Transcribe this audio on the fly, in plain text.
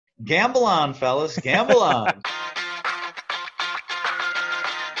Gamble on, fellas. Gamble on.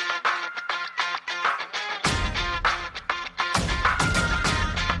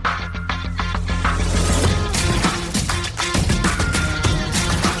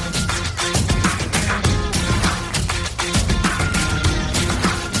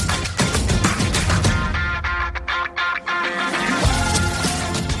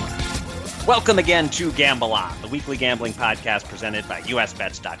 Welcome again to Gamble On, the weekly gambling podcast presented by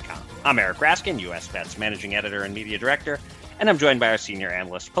USBets.com. I'm Eric Raskin, US Bets managing editor and media director, and I'm joined by our senior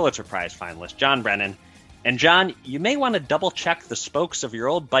analyst, Pulitzer Prize finalist, John Brennan. And John, you may want to double check the spokes of your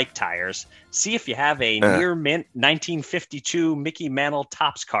old bike tires, see if you have a near mint 1952 Mickey Mantle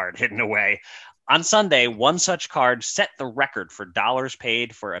Topps card hidden away. On Sunday, one such card set the record for dollars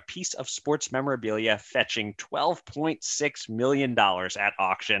paid for a piece of sports memorabilia fetching $12.6 million at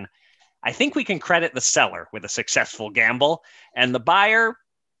auction. I think we can credit the seller with a successful gamble, and the buyer,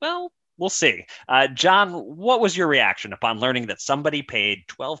 well, we'll see. John, what was your reaction upon learning that somebody paid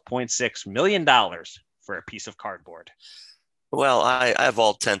 $12.6 million for a piece of cardboard? Well, I have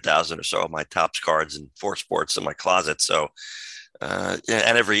all 10,000 or so of my Topps cards and four sports in my closet. So, and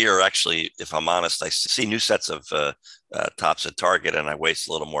every year, actually, if I'm honest, I see new sets of Topps at Target, and I waste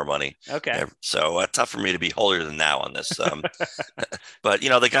a little more money. Okay. So tough for me to be holier than thou on this. But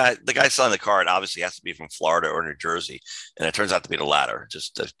the guy selling the card obviously has to be from Florida or New Jersey, and it turns out to be the latter.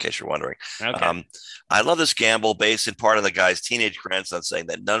 Just in case you're wondering. Okay. I love this gamble based in part on the guy's teenage grandson saying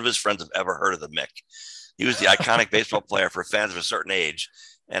that none of his friends have ever heard of the Mick. He was the iconic baseball player for fans of a certain age.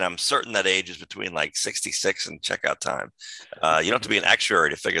 And I'm certain that age is between like 66 and checkout time. You don't have to be an actuary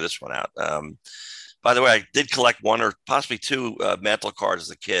to figure this one out. By the way, I did collect one or possibly two Mantle cards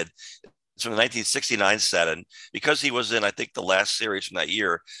as a kid. It's from the 1969 set. And because he was in, I think, the last series from that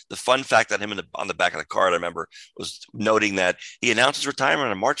year, the fun fact on him on the back of the card, I remember, was noting that he announced his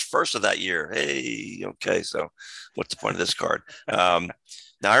retirement on March 1st of that year. Hey, okay, so what's the point of this card? Now,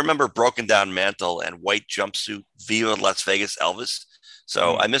 I remember broken down Mantle and white jumpsuit, Viva Las Vegas Elvis.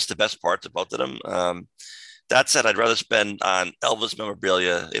 So I missed the best parts of both of them. That said, I'd rather spend on Elvis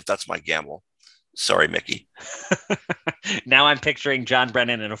memorabilia if that's my gamble. Sorry, Mickey. Now I'm picturing John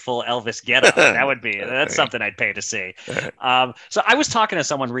Brennan in a full Elvis getup. That's something I'd pay to see. So I was talking to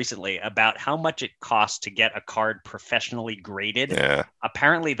someone recently about how much it costs to get a card professionally graded. Yeah.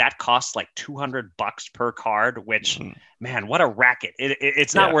 Apparently that costs like $200 per card, which man, what a racket.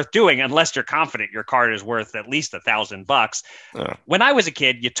 It's not worth doing unless you're confident your card is worth at least $1,000. When I was a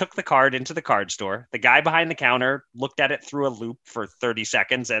kid, you took the card into the card store. The guy behind the counter looked at it through a loop for 30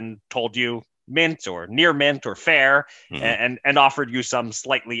 seconds and told you mint or near mint or fair, and offered you some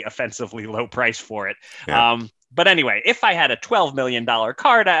slightly offensively low price for it. But anyway, if I had a $12 million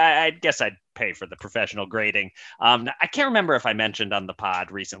card, I guess I'd pay for the professional grading. I can't remember if I mentioned on the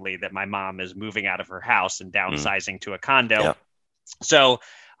pod recently that my mom is moving out of her house and downsizing to a condo. Yeah. So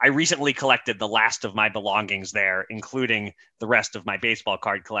I recently collected the last of my belongings there, including the rest of my baseball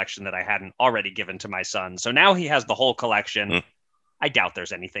card collection that I hadn't already given to my son. So now he has the whole collection. I doubt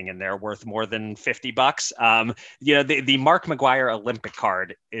there's anything in there worth more than $50. The Mark McGwire Olympic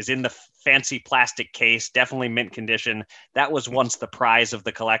card is in the fancy plastic case, definitely mint condition. That was once the prize of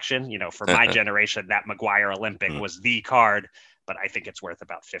the collection. For my generation, that McGwire Olympic was the card, but I think it's worth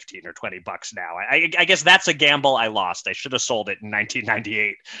about $15 or $20 now. I guess that's a gamble I lost. I should have sold it in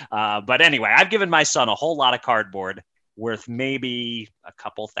 1998. But anyway, I've given my son a whole lot of cardboard worth maybe a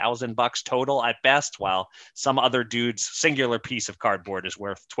couple $1,000 total at best, while some other dude's singular piece of cardboard is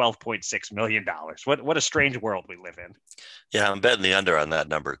worth $12.6 million. What a strange world we live in. Yeah, I'm betting the under on that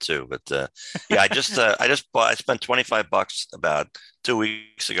number too. But I spent $25 about 2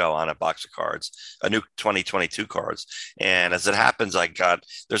 weeks ago on a box of cards, a new 2022 cards. And as it happens,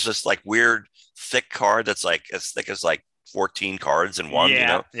 there's this like weird thick card that's like as thick as like 14 cards in one,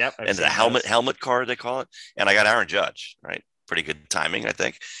 Yep, and the helmet card, they call it. And I got Aaron Judge, right? Pretty good timing, I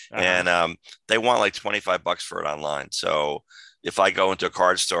think. And they want like $25 for it online. So if I go into a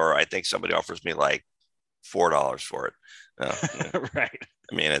card store, I think somebody offers me like $4 for it. Right.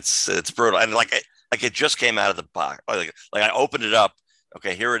 I mean, it's brutal. And like it just came out of the box. Like I opened it up.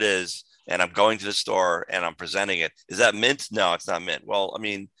 Okay, here it is. And I'm going to the store and I'm presenting it. Is that mint? No, it's not mint. Well, I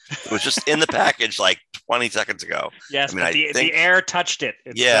mean, it was just in the package like 20 seconds ago. Yes, but the air touched it.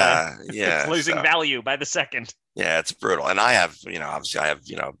 It's losing value by the second. Yeah, it's brutal. And I have, obviously I have,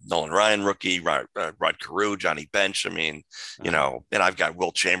 Nolan Ryan rookie, Rod Carew, Johnny Bench. I mean, and I've got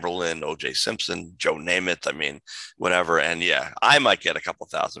Will Chamberlain, OJ Simpson, Joe Namath. I mean, whatever. And yeah, I might get a couple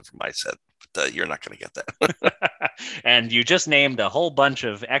thousand for my set you're not going to get that. And you just named a whole bunch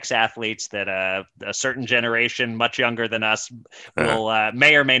of ex-athletes that a certain generation, much younger than us, will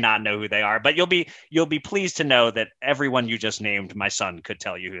may or may not know who they are. But you'll be pleased to know that everyone you just named, my son could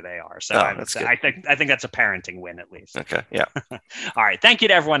tell you who they are. So I think that's a parenting win at least. Okay, yeah. All right. Thank you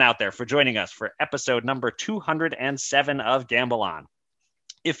to everyone out there for joining us for episode number 207 of Gamble On.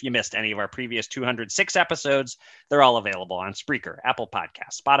 If you missed any of our previous 206 episodes, they're all available on Spreaker, Apple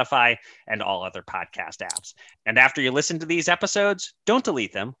Podcasts, Spotify, and all other podcast apps. And after you listen to these episodes, don't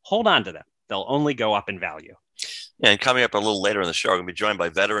delete them. Hold on to them. They'll only go up in value. Yeah, and coming up a little later in the show, we're going to be joined by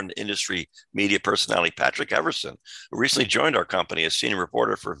veteran industry media personality Patrick Everson, who recently joined our company as senior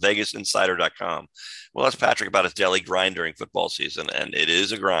reporter for VegasInsider.com. We'll ask Patrick about his daily grind during football season, and it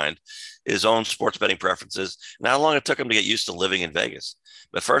is a grind, his own sports betting preferences, and how long it took him to get used to living in Vegas.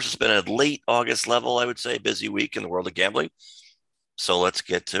 But first, it's been a late August level, I would say, busy week in the world of gambling. So let's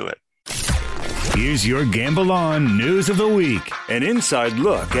get to it. Here's your Gamble On News of the Week, an inside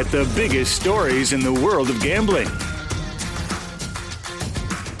look at the biggest stories in the world of gambling.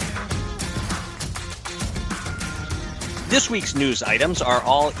 This week's news items are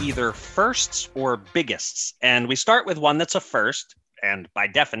all either firsts or biggests, and we start with one that's a first, and by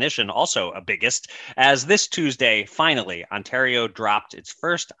definition also a biggest, as this Tuesday, finally, Ontario dropped its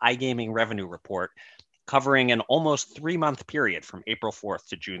first iGaming revenue report, covering an almost 3-month period from April 4th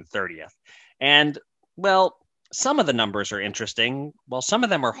to June 30th. And, well, some of the numbers are interesting, while some of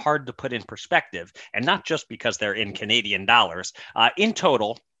them are hard to put in perspective, and not just because they're in Canadian dollars. In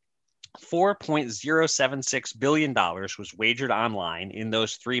total, $4.076 billion was wagered online in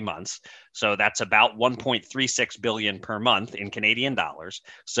those 3 months. So that's about $1.36 billion per month in Canadian dollars.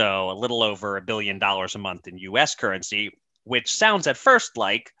 So a little over $1 billion a month in US currency, which sounds at first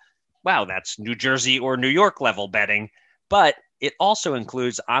like, wow, that's New Jersey or New York level betting. But it also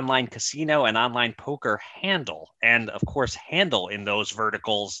includes online casino and online poker handle. And of course, handle in those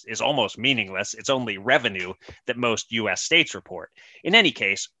verticals is almost meaningless. It's only revenue that most US states report. In any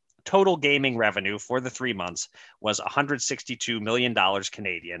case, total gaming revenue for the 3 months was $162 million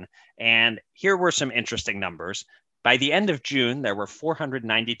Canadian. And here were some interesting numbers. By the end of June, there were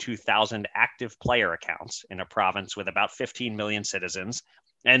 492,000 active player accounts in a province with about 15 million citizens.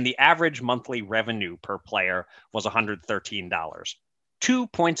 And the average monthly revenue per player was $113. 2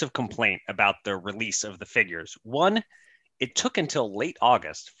 points of complaint about the release of the figures. One, it took until late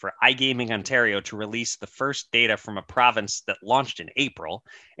August for iGaming Ontario to release the first data from a province that launched in April.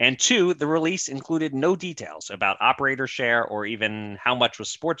 And two, the release included no details about operator share or even how much was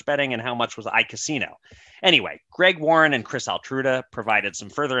sports betting and how much was iCasino. Anyway, Greg Warren and Chris Altruda provided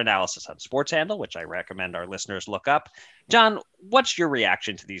some further analysis on Sports Handle, which I recommend our listeners look up. John, what's your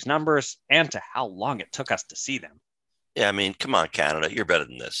reaction to these numbers and to how long it took us to see them? Yeah, I mean, come on, Canada, you're better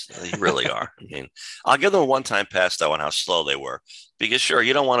than this. You really are. I mean, I'll give them a one-time pass, though, on how slow they were. Because, sure,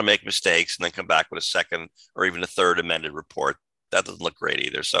 you don't want to make mistakes and then come back with a second or even a third amended report. That doesn't look great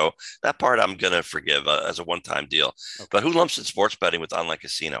either. So that part I'm going to forgive as a one-time deal. Okay. But who lumps in sports betting with online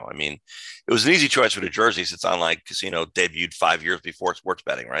casino? I mean, it was an easy choice for New Jersey since online casino debuted 5 years before sports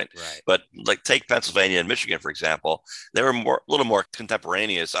betting, right? But like take Pennsylvania and Michigan, for example. They were a little more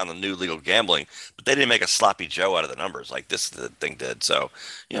contemporaneous on the new legal gambling, but they didn't make a sloppy Joe out of the numbers like this thing did. So,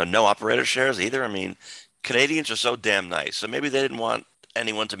 no operator shares either. I mean, Canadians are so damn nice. So maybe they didn't want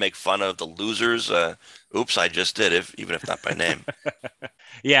anyone to make fun of the losers. Oops, I just did, even if not by name.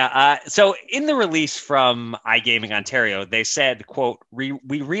 Yeah. So in the release from iGaming Ontario, they said, quote, we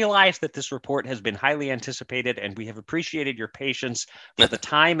realize that this report has been highly anticipated and we have appreciated your patience for the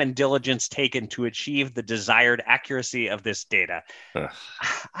time and diligence taken to achieve the desired accuracy of this data.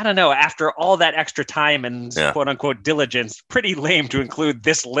 I don't know. After all that extra time and quote unquote diligence, pretty lame to include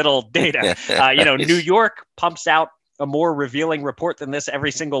this little data. New York pumps out a more revealing report than this every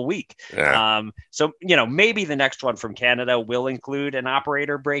single week. So maybe the next one from Canada will include an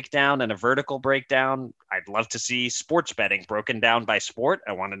operator breakdown and a vertical breakdown. I'd love to see sports betting broken down by sport.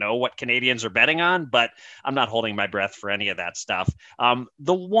 I want to know what Canadians are betting on, but I'm not holding my breath for any of that stuff.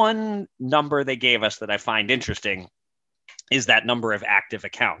 The one number they gave us that I find interesting is that number of active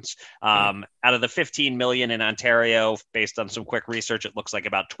accounts. Out of the 15 million in Ontario, based on some quick research, it looks like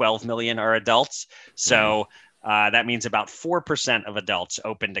about 12 million are adults. So that means about 4% of adults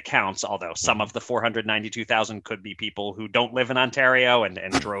opened accounts, although some of the 492,000 could be people who don't live in Ontario and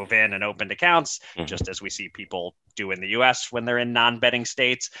drove in and opened accounts, just as we see people do in the U.S. when they're in non-betting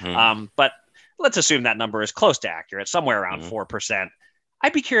states. But let's assume that number is close to accurate, somewhere around 4%.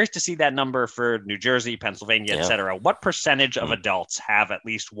 I'd be curious to see that number for New Jersey, Pennsylvania, et cetera. What percentage of adults have at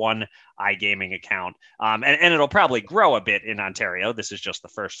least one iGaming account? And it'll probably grow a bit in Ontario. This is just the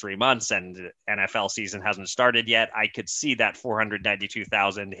first 3 months and NFL season hasn't started yet. I could see that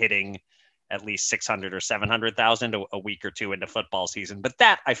 492,000 hitting at least 600 or 700,000 a week or two into football season. But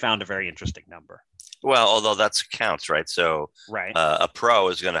that I found a very interesting number. Well, although that's accounts, right? So right. A pro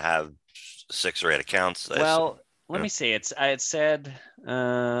is going to have 6 or 8 accounts. Well, let me see. It said,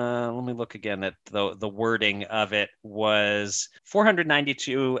 let me look again at the wording of it was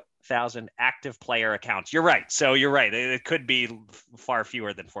 492,000 active player accounts. You're right. So you're right. It could be far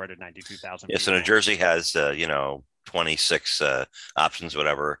fewer than 492,000. Yeah. So New Jersey has, 26 options,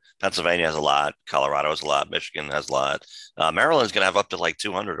 whatever. Pennsylvania has a lot. Colorado has a lot. Michigan has a lot. Maryland's going to have up to like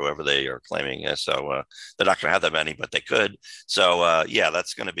 200, whoever they are claiming. So they're not going to have that many, but they could. So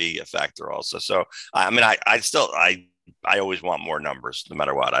that's going to be a factor also. So I mean, I always want more numbers, no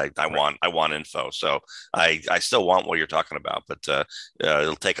matter what. I want info. So I still want what you're talking about, but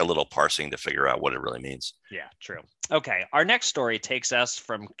it'll take a little parsing to figure out what it really means. Yeah, true. Okay, our next story takes us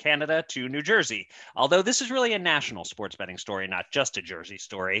from Canada to New Jersey, although this is really a national sports betting story, not just a Jersey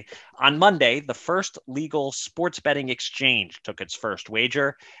story. On Monday, the first legal sports betting exchange took its first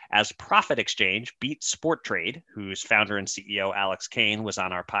wager as Prophet Exchange beat Sporttrade, whose founder and CEO Alex Kane was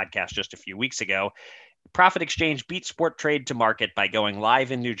on our podcast just a few weeks ago. Prophet Exchange beat Sporttrade to market by going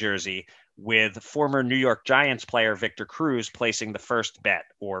live in New Jersey, with former New York Giants player Victor Cruz placing the first bet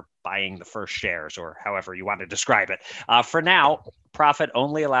or buying the first shares, or however you want to describe it. For now, Prophet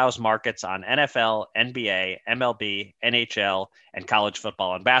only allows markets on NFL, NBA, MLB, NHL, and college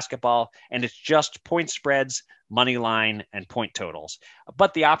football and basketball, and it's just point spreads, money line, and point totals.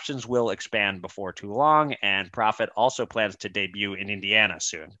 But the options will expand before too long, and Prophet also plans to debut in Indiana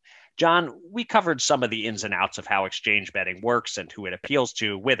soon. John, we covered some of the ins and outs of how exchange betting works and who it appeals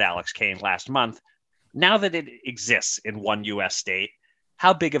to with Alex Kane last month. Now that it exists in one U.S. state,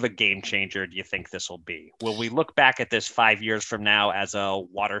 how big of a game changer do you think this will be? Will we look back at this 5 years from now as a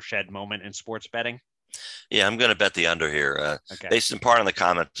watershed moment in sports betting? Yeah, I'm going to bet the under here, based in part on the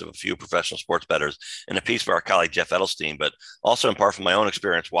comments of a few professional sports bettors in a piece by our colleague Jeff Edelstein, but also in part from my own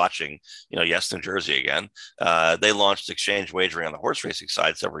experience watching, Yes, New Jersey again. They launched exchange wagering on the horse racing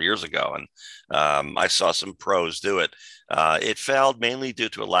side several years ago, and I saw some pros do it. It failed mainly due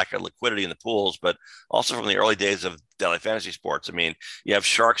to a lack of liquidity in the pools, but also from the early days of daily fantasy sports. I mean, you have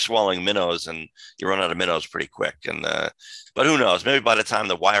sharks swallowing minnows and you run out of minnows pretty quick. And but who knows? Maybe by the time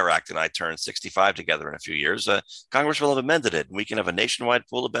the Wire Act and I turn 65 together in a few years, Congress will have amended it and we can have a nationwide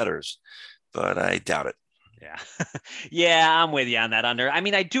pool of bettors. But I doubt it. Yeah. Yeah, I'm with you on that under. I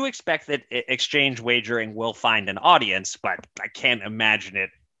mean, I do expect that exchange wagering will find an audience, but I can't imagine it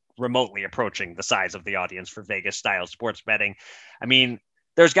remotely approaching the size of the audience for Vegas style sports betting. I mean,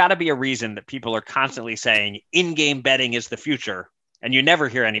 there's got to be a reason that people are constantly saying in-game betting is the future, and you never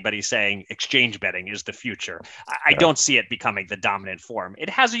hear anybody saying exchange betting is the future. I don't see it becoming the dominant form. It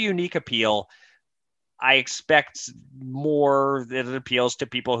has a unique appeal. I expect more that it appeals to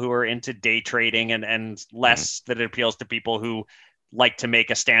people who are into day trading and less that it appeals to people who like to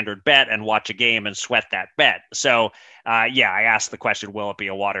make a standard bet and watch a game and sweat that bet. So, I asked the question, will it be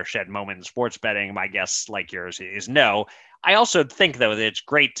a watershed moment in sports betting? My guess, like yours, is no. I also think, though, that it's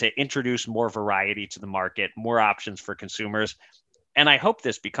great to introduce more variety to the market, more options for consumers. And I hope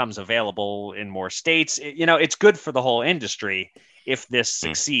this becomes available in more states. It's good for the whole industry if this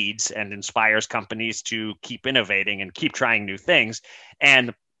succeeds and inspires companies to keep innovating and keep trying new things.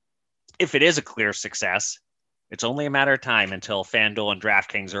 And if it is a clear success, it's only a matter of time until FanDuel and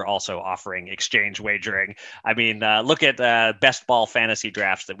DraftKings are also offering exchange wagering. I mean, look at best ball fantasy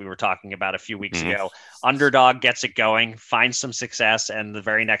drafts that we were talking about a few weeks ago. Underdog gets it going, finds some success, and the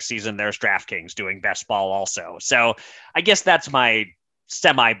very next season, there's DraftKings doing best ball also. So I guess that's my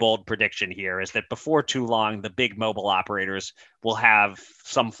semi-bold prediction here, is that before too long, the big mobile operators will have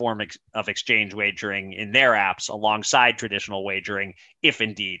some form of exchange wagering in their apps alongside traditional wagering, if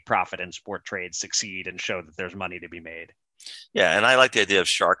indeed Prophet and Sporttrade succeed and show that there's money to be made. Yeah, and I like the idea of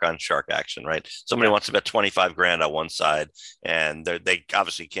shark on shark action, right? Somebody wants to bet 25 grand on one side, and they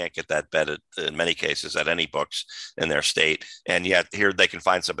obviously can't get that bet in many cases at any books in their state. And yet here they can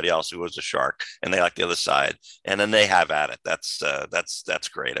find somebody else who was a shark and they like the other side, and then they have at it. That's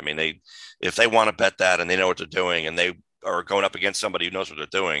great. I mean, if they want to bet that and they know what they're doing and they or going up against somebody who knows what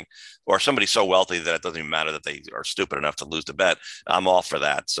they're doing, or somebody so wealthy that it doesn't even matter that they are stupid enough to lose the bet, I'm all for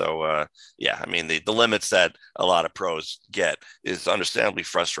that. So yeah, I mean, the limits that a lot of pros get is understandably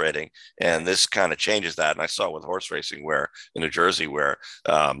frustrating, and this kind of changes that. And I saw it with horse racing where in New Jersey where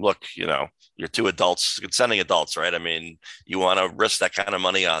look, you're two adults, consenting adults, right? I mean, you want to risk that kind of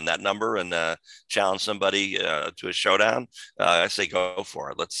money on that number and challenge somebody to a showdown? I say go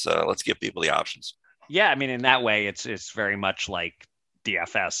for it. Let's give people the options. Yeah, I mean, in that way, it's very much like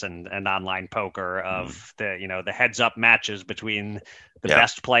DFS and online poker of the heads up matches between the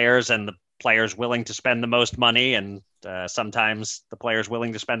best players and the players willing to spend the most money, and sometimes the players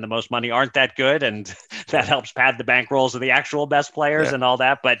willing to spend the most money aren't that good, and that helps pad the bankrolls of the actual best players and all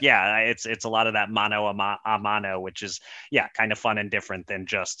that. But yeah, it's a lot of that mano a mano, which is kind of fun and different than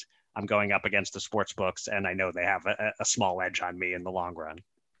just I'm going up against the sports books and I know they have a small edge on me in the long run.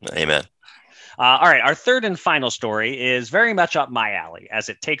 Amen. All right. Our third and final story is very much up my alley as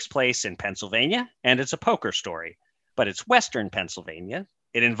it takes place in Pennsylvania, and it's a poker story, but it's Western Pennsylvania.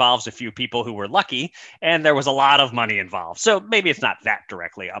 It involves a few people who were lucky, and there was a lot of money involved. So maybe it's not that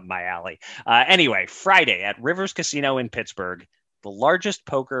directly up my alley. Anyway, Friday at Rivers Casino in Pittsburgh, the largest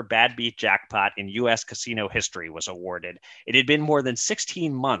poker bad beat jackpot in U.S. casino history was awarded. It had been more than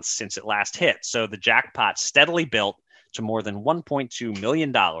 16 months since it last hit, so the jackpot steadily built to more than $1.2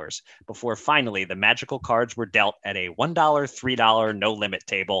 million before finally the magical cards were dealt at a $1, $3 no limit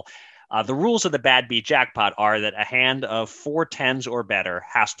table. The rules of the bad beat jackpot are that a hand of 4 tens or better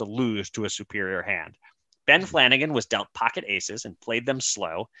has to lose to a superior hand. Ben Flanagan was dealt pocket aces and played them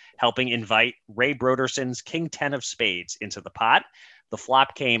slow, helping invite Ray Broderson's King 10 of spades into the pot. The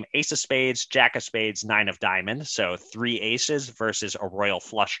flop came ace of spades, jack of spades, 9 of diamond, so 3 aces versus a royal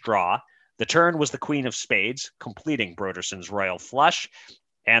flush draw. The turn was the queen of spades, completing Broderson's royal flush,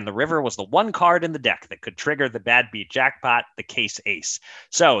 and the river was the one card in the deck that could trigger the bad beat jackpot, the case ace.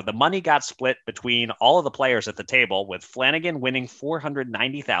 So the money got split between all of the players at the table, with Flanagan winning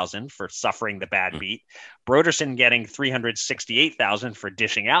 $490,000 for suffering the bad beat, Broderson getting $368,000 for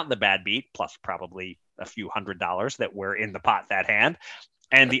dishing out the bad beat, plus probably a few $100s that were in the pot that hand,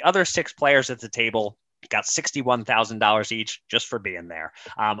 and the other 6 players at the table got $61,000 each just for being there.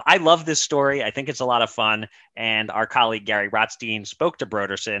 I love this story. I think it's a lot of fun. And our colleague Gary Rothstein spoke to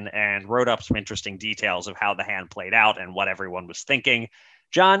Broderson and wrote up some interesting details of how the hand played out and what everyone was thinking.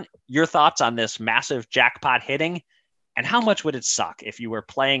 John, your thoughts on this massive jackpot hitting? And how much would it suck if you were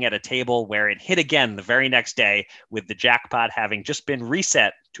playing at a table where it hit again the very next day with the jackpot having just been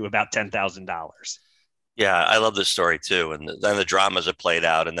reset to about $10,000? Yeah, I love this story too. And then the dramas that played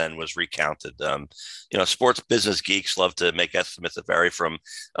out and then was recounted. Sports business geeks love to make estimates that vary from,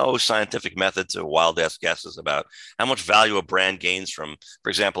 scientific method to wild ass guesses about how much value a brand gains from, for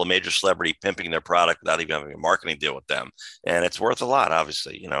example, a major celebrity pimping their product without even having a marketing deal with them. And it's worth a lot,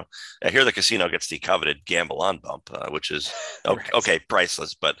 obviously. I hear the casino gets the coveted gamble on bump, which is okay,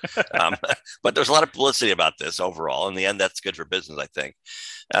 priceless. But but there's a lot of publicity about this overall. In the end, that's good for business, I think.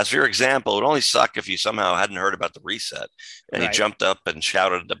 As for your example, it would only suck if you somehow hadn't heard about the reset and you jumped up and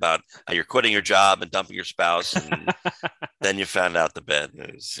shouted about how you're quitting your job and dumping your spouse, and then you found out the bad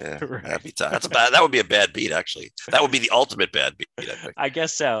news. Happy time. That would be a bad beat, actually. That would be the ultimate bad beat, I think. I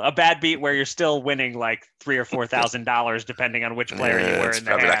guess so. A bad beat where you're still winning like $3,000 or $4,000, depending on which player you were in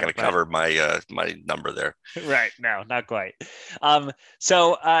the probably hand, not going to cover my number there. Right. No, not quite.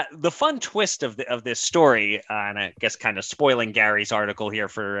 So the fun twist of this story, and I guess kind of spoiling Gary's article here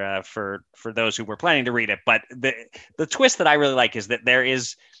for those who were planning to read it, but the twist that I really like is that there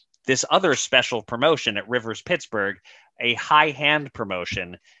is this other special promotion at Rivers Pittsburgh, a high hand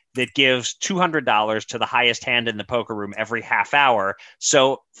promotion that gives $200 to the highest hand in the poker room every half hour.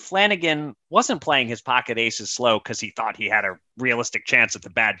 So Flanagan wasn't playing his pocket aces slow because he thought he had a realistic chance at the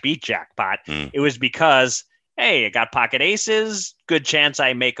bad beat jackpot. It was because, hey, I got pocket aces, good chance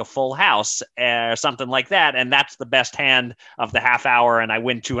I make a full house or something like that. And that's the best hand of the half hour and I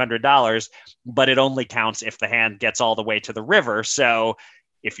win $200, but it only counts if the hand gets all the way to the river. So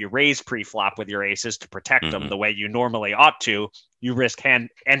if you raise pre-flop with your aces to protect them the way you normally ought to, you risk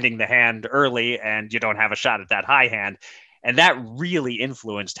ending the hand early and you don't have a shot at that high hand. And that really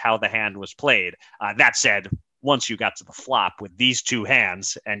influenced how the hand was played. That said, once you got to the flop with these two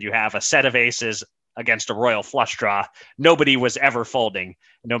hands and you have a set of aces against a royal flush draw, nobody was ever folding,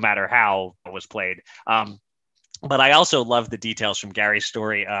 no matter how it was played. But I also love the details from Gary's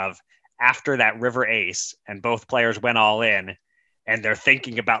story of after that river ace and both players went all in, and they're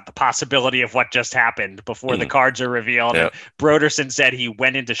thinking about the possibility of what just happened before the cards are revealed. Yep. And Broderson said he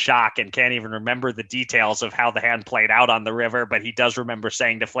went into shock and can't even remember the details of how the hand played out on the river, but he does remember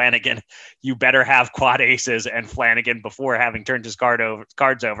saying to Flanagan, "You better have quad aces." And Flanagan, before having turned his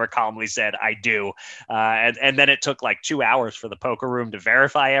cards over, calmly said, "I do." And then it took like 2 hours for the poker room to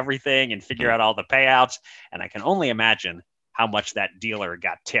verify everything and figure out all the payouts. And I can only imagine how much that dealer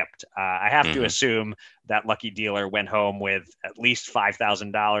got tipped. I have to assume that lucky dealer went home with at least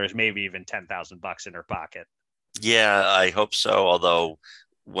 $5,000, maybe even $10,000 in her pocket. Yeah, I hope so. Although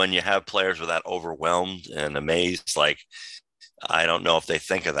when you have players with that overwhelmed and amazed, like, I don't know if they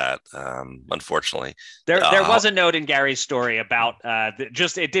think of that, unfortunately. There was a note in Gary's story about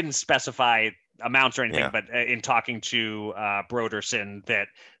it didn't specify amounts or anything, but in talking to Broderson, that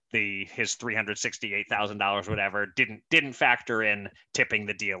his $368,000 whatever didn't factor in tipping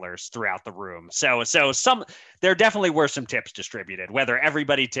the dealers throughout the room. So there definitely were some tips distributed. Whether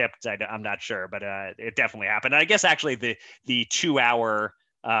everybody tipped, I'm not sure, but it definitely happened. And I guess actually the 2 hour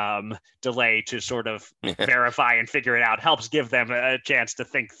delay to sort of verify and figure it out helps give them a chance to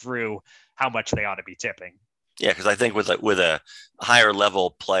think through how much they ought to be tipping. Yeah, because I think with a higher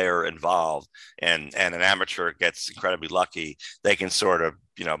level player involved and an amateur gets incredibly lucky, they can sort of,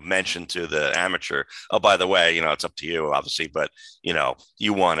 mention to the amateur, "Oh, by the way, it's up to you, obviously, but,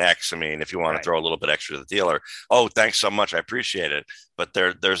 you won X. I mean, if you want to throw a little bit extra to the dealer, oh, thanks so much. I appreciate it." But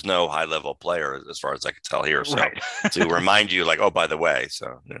there's no high level player as far as I can tell here. So to remind you, like, "Oh, by the way."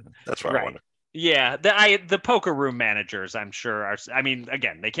 So that's what I wonder. Yeah, the poker room managers, I'm sure,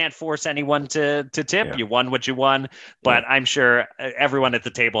 again, they can't force anyone to tip. Yeah. You won what you won, but I'm sure everyone at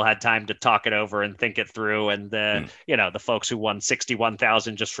the table had time to talk it over and think it through. And the folks who won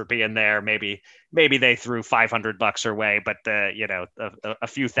 61,000 just for being there, maybe they threw $500 their way, but a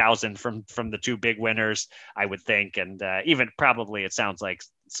few thousand from the two big winners, I would think, and even probably it sounds like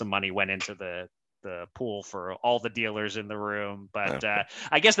some money went into the pool for all the dealers in the room. But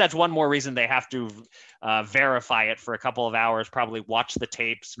I guess that's one more reason they have to verify it for a couple of hours, probably watch the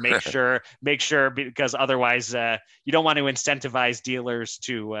tapes, make sure, because otherwise you don't want to incentivize dealers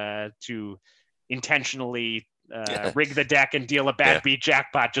to intentionally rig the deck and deal a bad beat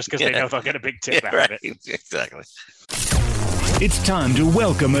jackpot just because they know they'll get a big tip out of it. Exactly. It's time to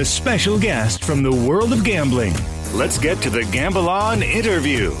welcome a special guest from the world of gambling. Let's get to the Gamble On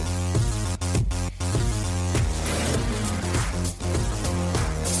interview.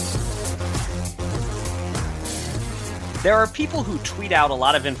 There are people who tweet out a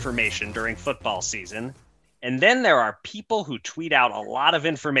lot of information during football season, and then there are people who tweet out a lot of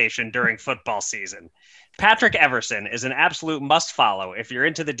information during football season. Patrick Everson is an absolute must-follow if you're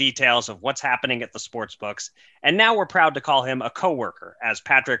into the details of what's happening at the sportsbooks, and now we're proud to call him a coworker, as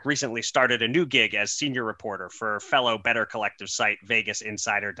Patrick recently started a new gig as senior reporter for fellow Better Collective site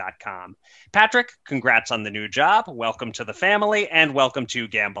VegasInsider.com. Patrick, congrats on the new job, welcome to the family, and welcome to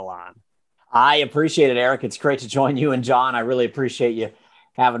Gamble On. I appreciate it, Eric. It's great to join you and John. I really appreciate you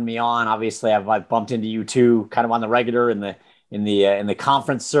having me on. Obviously, I've bumped into you two kind of on the regular in the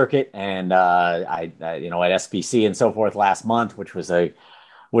conference circuit, and I at SBC and so forth last month, which was a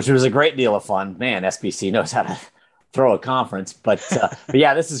great deal of fun. Man, SBC knows how to throw a conference, but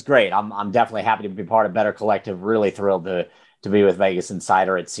yeah, this is great. I'm definitely happy to be part of Better Collective. Really thrilled to be with Vegas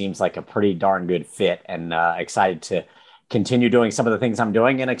Insider. It seems like a pretty darn good fit, and excited to continue doing some of the things I'm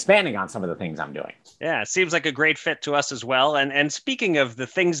doing and expanding on some of the things I'm doing. Yeah, it seems like a great fit to us as well. And speaking of the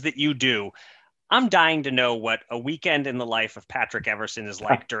things that you do, I'm dying to know what a weekend in the life of Patrick Everson is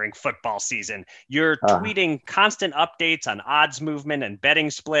like during football season. You're tweeting constant updates on odds movement and betting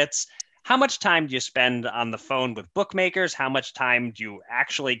splits. How much time do you spend on the phone with bookmakers? How much time do you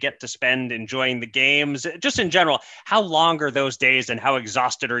actually get to spend enjoying the games? Just in general, how long are those days and how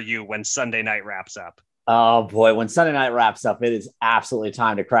exhausted are you when Sunday night wraps up? Oh boy, when Sunday night wraps up, it is absolutely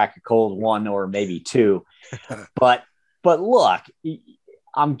time to crack a cold one or maybe two. But look,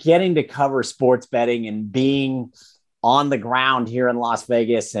 I'm getting to cover sports betting and being on the ground here in Las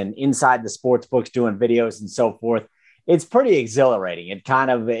Vegas and inside the sports books doing videos and so forth. It's pretty exhilarating. It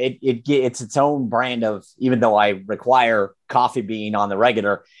kind of it's its own brand of, even though I require coffee bean on the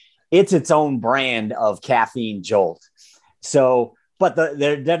regular, it's its own brand of caffeine jolt. So, but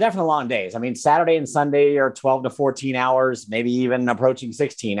they're definitely long days. I mean, Saturday and Sunday are 12 to 14 hours, maybe even approaching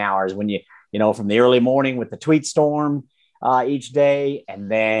 16 hours when you from the early morning with the tweet storm each day. And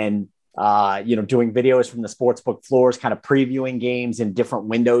then, doing videos from the sportsbook floors, kind of previewing games in different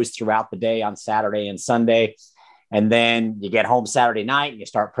windows throughout the day on Saturday and Sunday. And then you get home Saturday night and you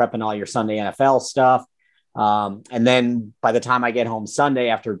start prepping all your Sunday NFL stuff. And then by the time I get home Sunday,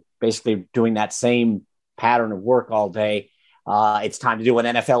 after basically doing that same pattern of work all day, It's time to do an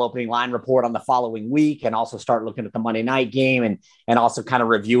NFL opening line report on the following week and also start looking at the Monday night game and also kind of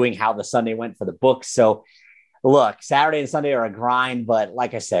reviewing how the Sunday went for the books. So look, Saturday and Sunday are a grind, but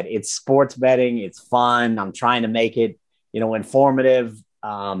like I said, it's sports betting. It's fun. I'm trying to make it, informative,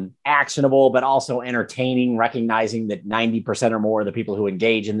 actionable, but also entertaining, recognizing that 90% or more of the people who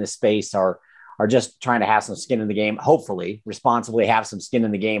engage in this space are just trying to have some skin in the game, hopefully responsibly have some skin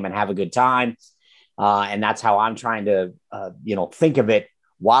in the game and have a good time. And that's how I'm trying to, think of it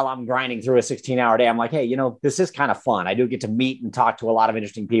while I'm grinding through a 16-hour day. I'm like, hey, this is kind of fun. I do get to meet and talk to a lot of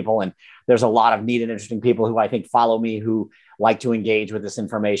interesting people. And there's a lot of neat and interesting people who I think follow me who like to engage with this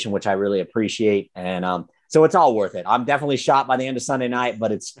information, which I really appreciate. And so it's all worth it. I'm definitely shot by the end of Sunday night,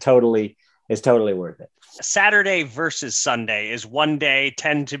 but it's totally worth it. Saturday versus Sunday, is one day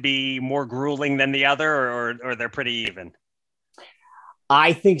tend to be more grueling than the other, or they're pretty even?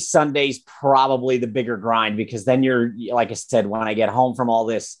 I think Sunday's probably the bigger grind because then you're, like I said, when I get home from all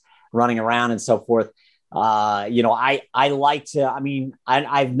this running around and so forth, I like to,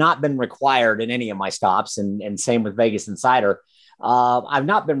 I've not been required in any of my stops and same with Vegas Insider. I've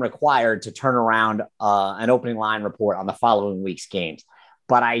not been required to turn around an opening line report on the following week's games,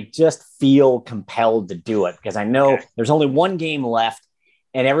 but I just feel compelled to do it because I know there's only one game left.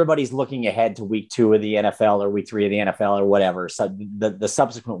 And everybody's looking ahead to week 2 of the NFL or week 3 of the NFL or whatever. So the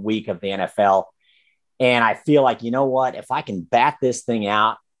subsequent week of the NFL. And I feel like, you know what, if I can bat this thing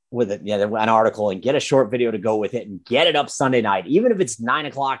out with an article and get a short video to go with it and get it up Sunday night, even if it's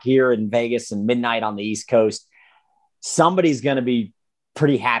 9:00 here in Vegas and midnight on the East Coast, somebody's going to be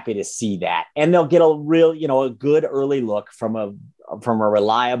pretty happy to see that. And they'll get a real, a good early look from a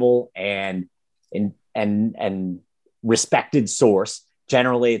reliable and respected source.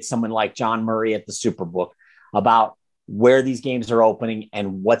 Generally, it's someone like John Murray at the Superbook about where these games are opening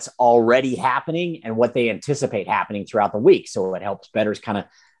and what's already happening and what they anticipate happening throughout the week. So it helps bettors kind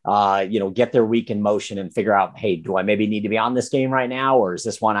of, get their week in motion and figure out, hey, do I maybe need to be on this game right now? Or is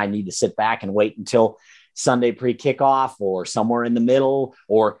this one I need to sit back and wait until Sunday pre-kickoff or somewhere in the middle?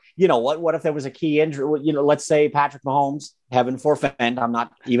 Or, what if there was a key injury? Let's say Patrick Mahomes, heaven forfend. I'm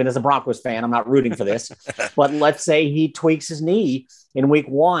not, even as a Broncos fan, I'm not rooting for this, but let's say he tweaks his knee in week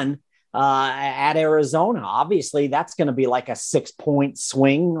 1 at Arizona. Obviously that's going to be like a 6-point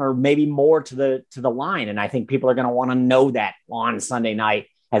swing or maybe more to the line. And I think people are going to want to know that on Sunday night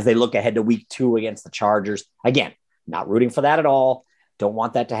as they look ahead to week 2 against the Chargers. Again, not rooting for that at all. Don't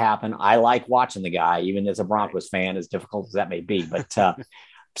want that to happen. I like watching the guy, even as a Broncos fan, as difficult as that may be. But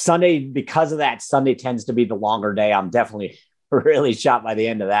Sunday, because of that, Sunday tends to be the longer day. I'm definitely really shot by the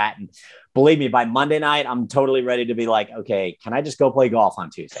end of that. And believe me, by Monday night, I'm totally ready to be like, okay, can I just go play golf on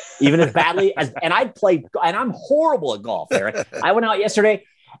Tuesday? Even as badly as, and I'm horrible at golf, Eric. I went out yesterday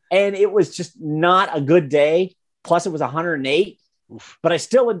and it was just not a good day. Plus it was 108. But I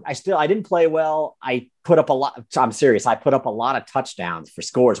didn't play well. I put up a lot. I'm serious. I put up a lot of touchdowns for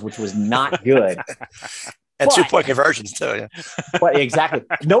scores, which was not good. And 2-point conversions too. Yeah. But exactly.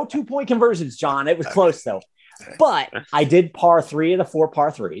 No 2-point conversions, John. It was close though. But I did par 3 of the 4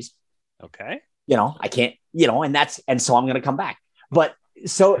 par 3s. Okay. I can't, and so I'm going to come back. But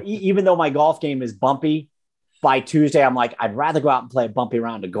so even though my golf game is bumpy, by Tuesday, I'm like, I'd rather go out and play a bumpy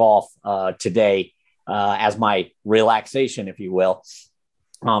round of golf today. As my relaxation, if you will,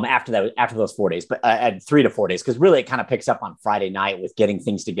 after those 4 days, but 3 to 4 days, because really it kind of picks up on Friday night with getting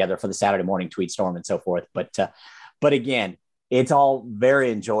things together for the Saturday morning tweet storm and so forth. But again, it's all very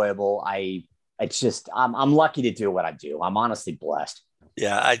enjoyable. I'm lucky to do what I do. I'm honestly blessed.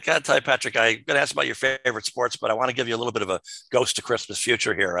 Yeah, I got to tell you, Patrick, I'm going to ask about your favorite sports, but I want to give you a little bit of a ghost to Christmas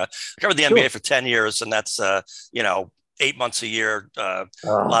future here. I covered the NBA for 10 years, and that's, 8 months a year, a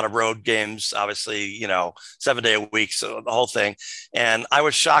lot of road games, obviously, 7 day a week. So the whole thing. And I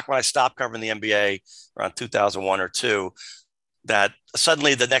was shocked when I stopped covering the NBA around 2001 or 2, that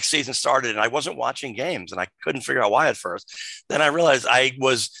suddenly the next season started and I wasn't watching games and I couldn't figure out why at first. Then I realized I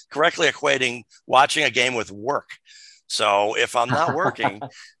was correctly equating watching a game with work. So if I'm not working,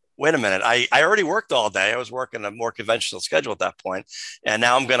 wait a minute, I already worked all day. I was working a more conventional schedule at that point. And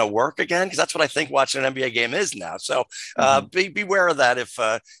now I'm going to work again because that's what I think watching an NBA game is now. So beware of that if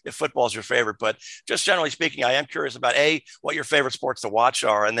football is your favorite. But just generally speaking, I am curious about A, what your favorite sports to watch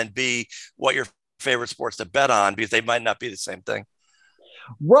are, and then B, what your favorite sports to bet on, because they might not be the same thing.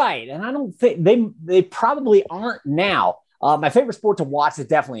 Right. And I don't think they probably aren't now. My favorite sport to watch is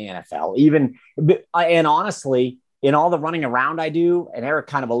definitely NFL, and honestly, in all the running around I do, and Eric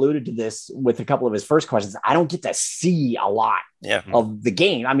kind of alluded to this with a couple of his first questions, I don't get to see a lot of the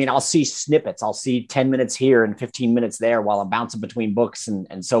game. I mean, I'll see snippets. I'll see 10 minutes here and 15 minutes there while I'm bouncing between books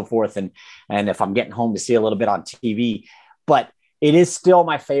and so forth. And if I'm getting home to see a little bit on TV, but it is still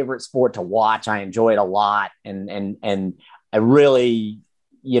my favorite sport to watch. I enjoy it a lot. And I really,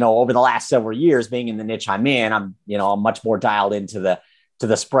 over the last several years being in the niche I'm in, I'm much more dialed into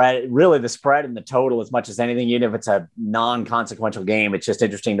the spread, really the spread and the total as much as anything, even if it's a non-consequential game. It's just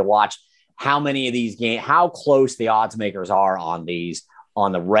interesting to watch how many of these games, how close the odds makers are on these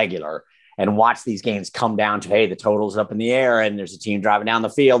on the regular, and watch these games come down to, hey, the total's up in the air and there's a team driving down the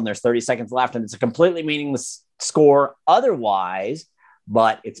field and there's 30 seconds left and it's a completely meaningless score otherwise,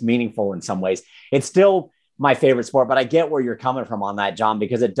 but it's meaningful in some ways. It's still my favorite sport, but I get where you're coming from on that, John,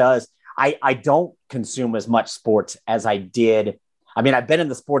 because it does. I don't consume as much sports as I did. I mean, I've been in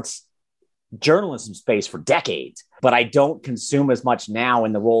the sports journalism space for decades, but I don't consume as much now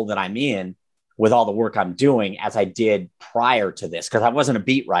in the role that I'm in with all the work I'm doing as I did prior to this, because I wasn't a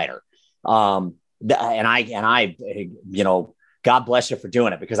beat writer. And I, God bless you for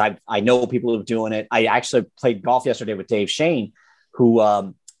doing it, because I know people who are doing it. I actually played golf yesterday with Dave Shane, who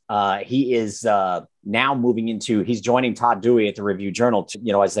he is now moving into, he's joining Todd Dewey at the Review Journal,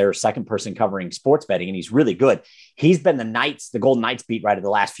 as their second person covering sports betting. And he's really good. He's been the Golden Knights beat writer the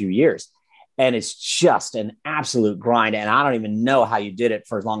last few years. And it's just an absolute grind. And I don't even know how you did it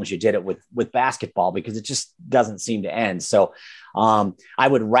for as long as you did it with basketball, because it just doesn't seem to end. So I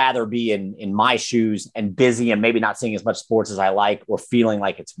would rather be in my shoes and busy and maybe not seeing as much sports as I like, or feeling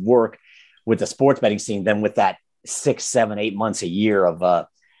like it's work with the sports betting scene, than with that 6, 7, 8 months a year of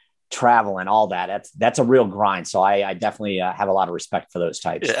travel and all that. That's a real grind. So I definitely have a lot of respect for those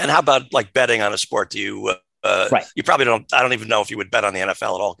types. And how about like betting on a sport? Do you, right. You probably don't, I don't even know if you would bet on the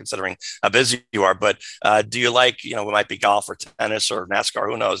NFL at all, considering how busy you are, but do you like, it might be golf or tennis or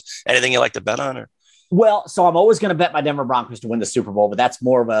NASCAR, who knows, anything you like to bet on? Or? Well, so I'm always going to bet my Denver Broncos to win the Super Bowl, but that's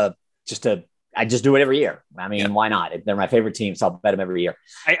more of I just do it every year. I mean, Why not? They're my favorite team, so I'll bet them every year.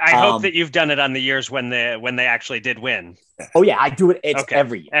 I hope that you've done it on the years when they actually did win. Oh yeah, I do it. It's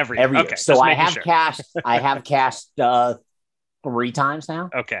every year. Every year. So I have cashed. I have cashed 3 times now.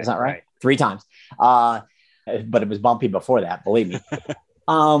 Okay, is that right? 3 times. But it was bumpy before that, believe me.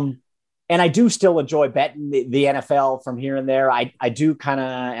 And I do still enjoy betting the NFL from here and there. I do kind of,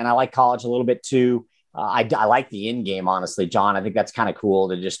 and I like college a little bit too. I like the in game, honestly, John. I think that's kind of cool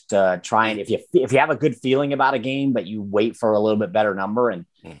to just try and if you have a good feeling about a game, but you wait for a little bit better number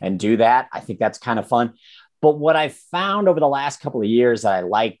and do that. I think that's kind of fun. But what I've found over the last couple of years that I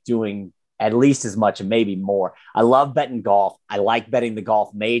like doing at least as much and maybe more, I love betting golf. I like betting the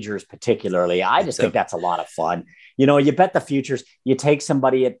golf majors particularly. I just think that's a lot of fun. You bet the futures. You take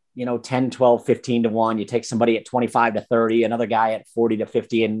somebody at 10, 12, 15 to 1. You take somebody at 25 to 30, another guy at 40 to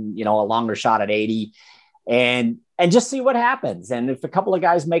 50, and a longer shot at 80, and just see what happens. And if a couple of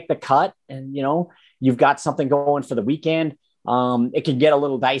guys make the cut, and you've got something going for the weekend, it can get a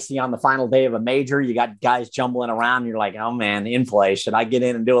little dicey on the final day of a major. You got guys jumbling around. You're like, oh man, in play. Should I get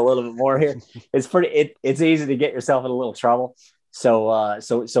in and do a little bit more here? It's easy to get yourself in a little trouble.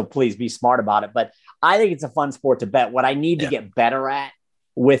 So please be smart about it. But I think it's a fun sport to bet. What I need to get better at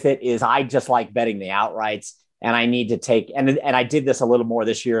with it is I just like betting the outrights, and I need to take, and I did this a little more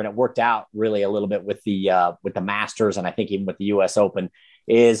this year, and it worked out really a little bit with the Masters. And I think even with the US Open,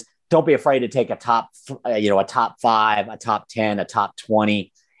 is don't be afraid to take a top 5, a top 10, a top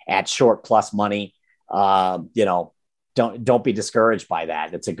 20 at short plus money. Don't be discouraged by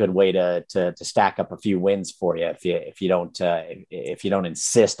that. It's a good way to stack up a few wins for you if you don't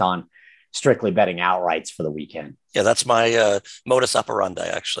insist on strictly betting outrights for the weekend. Yeah, that's my modus operandi,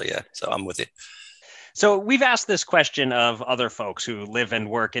 actually. Yeah, so I'm with you. So we've asked this question of other folks who live and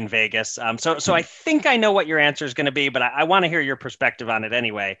work in Vegas. So I think I know what your answer is going to be, but I want to hear your perspective on it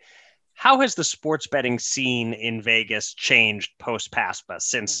anyway. How has the sports betting scene in Vegas changed post-PASPA,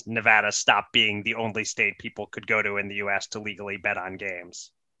 since Nevada stopped being the only state people could go to in the U.S. to legally bet on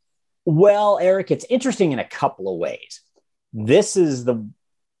games? Well, Eric, it's interesting in a couple of ways. This is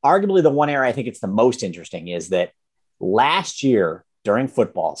arguably the one area I think it's the most interesting, is that last year during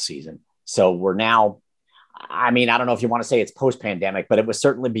football season, so we're now, I mean, I don't know if you want to say it's post-pandemic, but it was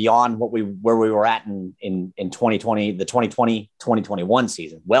certainly beyond where we were at in 2020, the 2020-2021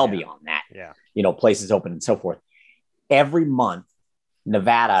 season, beyond that. Yeah. Places open and so forth. Every month,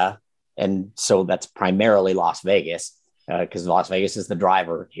 Nevada, and so that's primarily Las Vegas, because Las Vegas is the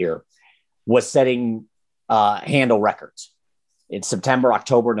driver here, was setting handle records. In September,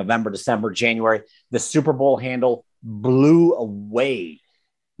 October, November, December, January, the Super Bowl handle blew away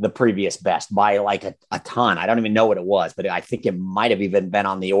the previous best by like a ton. I don't even know what it was, but I think it might have even been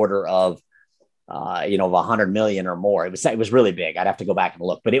on the order of, 100 million or more. It was really big. I'd have to go back and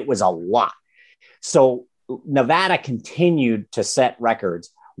look, but it was a lot. So Nevada continued to set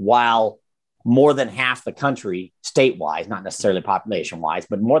records while more than half the country statewide, not necessarily population wise,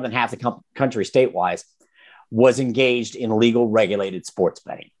 but more than half the country statewide was engaged in legal regulated sports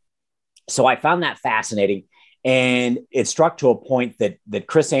betting. So I found that fascinating. And it struck to a point that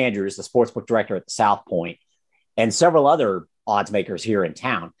Chris Andrews, the sportsbook director at the South Point, and several other odds makers here in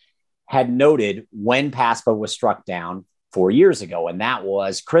town had noted when PASPA was struck down 4 years ago. And that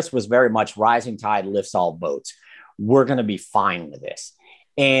was, Chris was very much rising tide lifts all boats. We're going to be fine with this.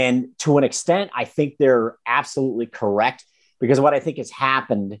 And to an extent, I think they're absolutely correct, because what I think has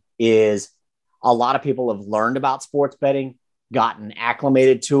happened is a lot of people have learned about sports betting, gotten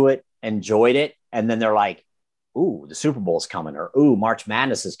acclimated to it, enjoyed it. And then they're like, ooh, the Super Bowl's coming, or ooh, March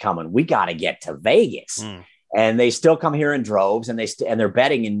Madness is coming. We got to get to Vegas. And they still come here in droves, and they're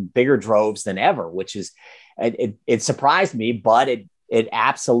betting in bigger droves than ever, which is, it surprised me, but it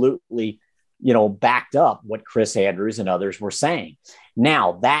absolutely, backed up what Chris Andrews and others were saying.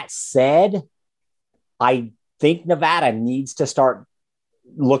 Now, that said, I think Nevada needs to start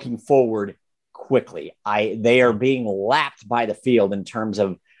looking forward quickly. They are being lapped by the field in terms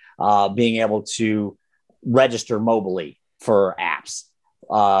of being able to register mobily for apps,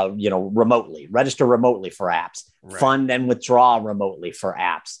 register remotely for apps, right. Fund and withdraw remotely for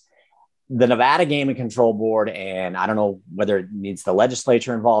apps. The Nevada Gaming Control Board, and I don't know whether it needs the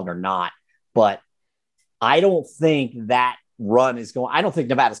legislature involved or not, but I don't think that run is going, I don't think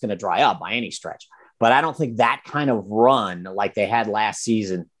Nevada's going to dry up by any stretch, but I don't think that kind of run like they had last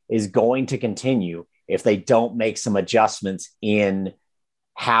season is going to continue if they don't make some adjustments in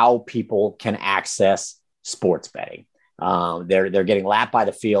how people can access sports betting. They're getting lapped by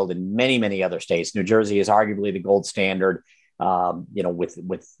the field in many, many other states. New Jersey is arguably the gold standard,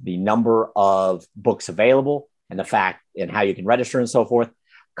 with the number of books available and the fact and how you can register and so forth.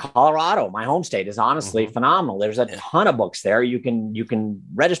 Colorado, my home state, is honestly phenomenal. There's a ton of books there. You can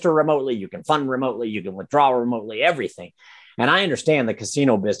register remotely, you can fund remotely, you can withdraw remotely, everything. And I understand the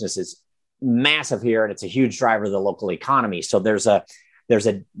casino business is massive here, and it's a huge driver of the local economy. So there's a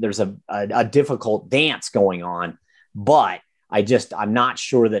difficult dance going on, but I'm not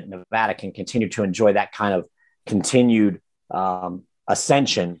sure that Nevada can continue to enjoy that kind of continued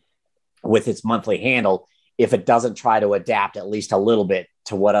ascension with its monthly handle if it doesn't try to adapt at least a little bit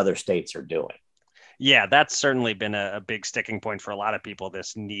to what other states are doing. Yeah, that's certainly been a big sticking point for a lot of people,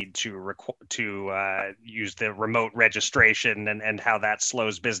 this need to use the remote registration and how that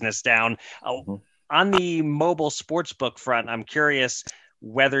slows business down. On the mobile sportsbook front, I'm curious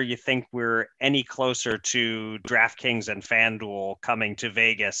whether you think we're any closer to DraftKings and FanDuel coming to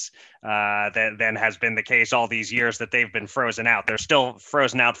Vegas than has been the case all these years that they've been frozen out. They're still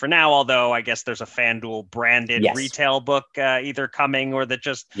frozen out for now, although I guess there's a FanDuel branded retail book either coming or that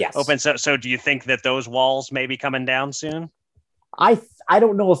just opens up. So do you think that those walls may be coming down soon? I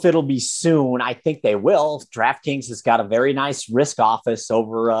don't know if it'll be soon. I think they will. DraftKings has got a very nice risk office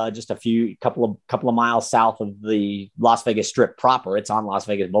over just a couple of miles south of the Las Vegas Strip proper. It's on Las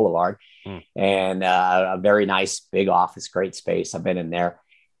Vegas Boulevard, and a very nice big office, great space. I've been in there.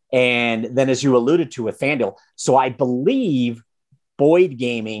 And then, as you alluded to with FanDuel, so I believe Boyd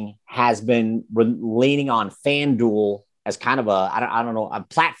Gaming has been leaning on FanDuel as kind of I don't know, a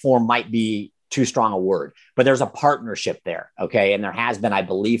platform might be too strong a word, but there's a partnership there. Okay. And there has been, I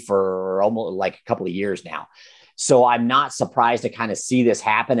believe, for almost like a couple of years now. So I'm not surprised to kind of see this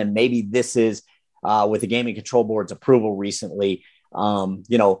happen. And maybe this is with the Gaming Control Board's approval recently,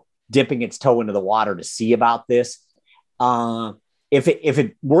 dipping its toe into the water to see about this. If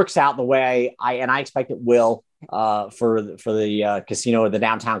it works out the way I expect it will, for the casino, the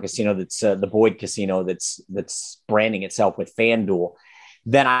downtown casino, that's the Boyd Casino, that's branding itself with FanDuel,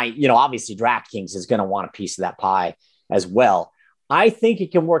 then obviously DraftKings is going to want a piece of that pie as well. I think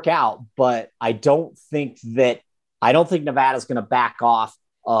it can work out, but I don't think Nevada's going to back off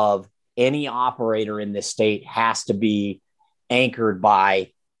of any operator in this state has to be anchored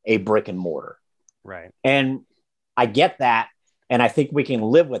by a brick and mortar. Right. And I get that. And I think we can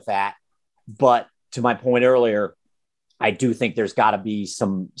live with that. But to my point earlier, I do think there's got to be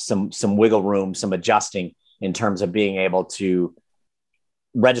some wiggle room, some adjusting in terms of being able to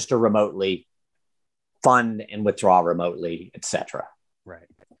register remotely, fund and withdraw remotely, etc. Right.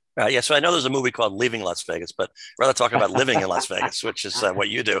 So I know there's a movie called Leaving Las Vegas, but rather talk about living in Las Vegas, which is what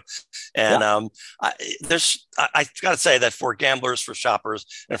you do. And there's I got to say that for gamblers, for shoppers,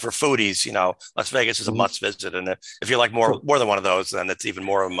 and for foodies, Las Vegas is a must visit. And if you like more than one of those, then it's even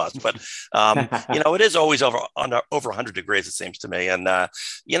more of a must. But, it is always over 100 degrees, it seems to me. And,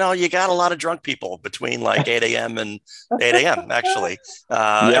 you got a lot of drunk people between like 8 a.m. and 8 a.m. actually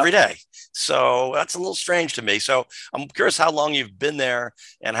every day. So that's a little strange to me. So I'm curious how long you've been there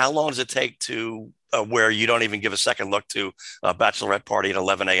and how long does it take to where you don't even give a second look to a bachelorette party at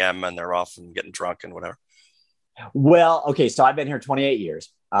 11 a.m. and they're off and getting drunk and whatever. Well, okay. So I've been here 28 years.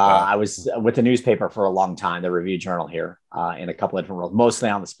 Wow. I was with the newspaper for a long time, the Review Journal here in a couple of different roles, mostly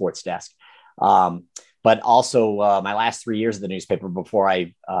on the sports desk. But also my last 3 years of the newspaper before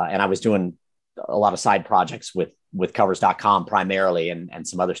and I was doing a lot of side projects with covers.com primarily and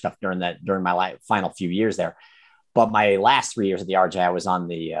some other stuff during my final few years there. But my last 3 years at the RJ, I was on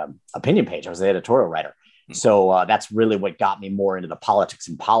the opinion page. I was the editorial writer. So that's really what got me more into the politics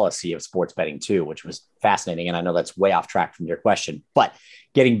and policy of sports betting too, which was fascinating. And I know that's way off track from your question, but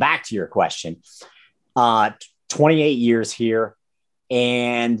getting back to your question, 28 years here.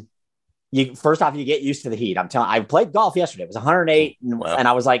 And first off, you get used to the heat. I played golf yesterday. It was 108 and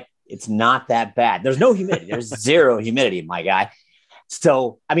I was like, it's not that bad. There's no humidity. There's zero humidity, my guy.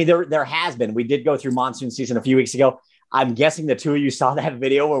 So, I mean, there has been, we did go through monsoon season a few weeks ago. I'm guessing the two of you saw that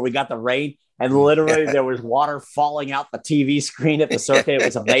video where we got the rain and literally there was water falling out the TV screen at the circuit. It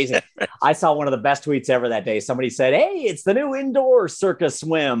was amazing. I saw one of the best tweets ever that day. Somebody said, "Hey, it's the new indoor Circa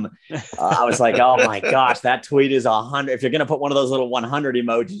Swim." I was like, oh my gosh, that tweet is 100. If you're going to put one of those little 100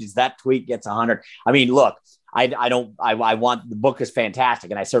 emojis, that tweet gets 100. I mean, look, I want, the book is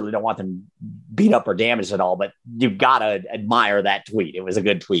fantastic and I certainly don't want them beat up or damaged at all, but you've got to admire that tweet. It was a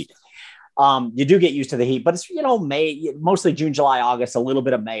good tweet. You do get used to the heat, but it's, May, mostly June, July, August, a little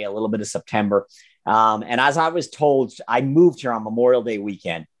bit of May, a little bit of September. And as I was told, I moved here on Memorial Day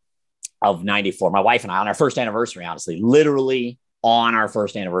weekend of 94, my wife and I on our first anniversary, honestly, literally on our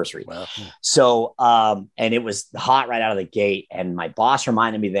first anniversary. Wow. So, and it was hot right out of the gate. And my boss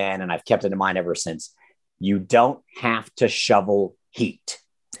reminded me then, and I've kept it in mind ever since, you don't have to shovel heat.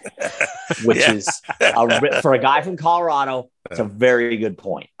 Which is for a guy from Colorado, it's a very good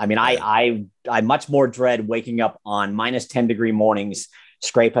point. I mean, I much more dread waking up on minus 10 degree mornings,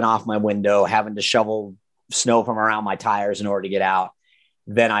 scraping off my window, having to shovel snow from around my tires in order to get out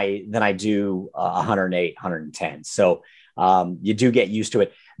than I do 108, 110. So you do get used to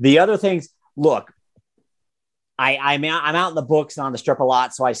it. The other things, look, I'm out in the books and on the strip a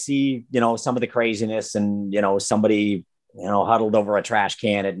lot. So I see, some of the craziness and, somebody, huddled over a trash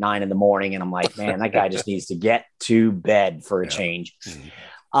can at 9 a.m. And I'm like, man, that guy just needs to get to bed for a change.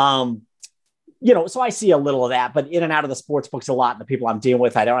 Mm-hmm. So I see a little of that, but in and out of the sports books a lot. And the people I'm dealing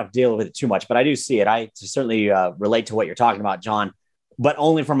with, I don't have to deal with it too much, but I do see it. I certainly relate to what you're talking about, John, but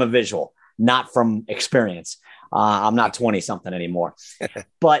only from a visual, not from experience. I'm not 20 something anymore,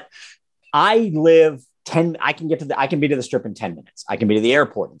 but I live I can be to the strip in 10 minutes. I can be to the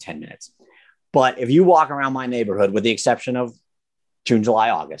airport in 10 minutes. But if you walk around my neighborhood, with the exception of June, July,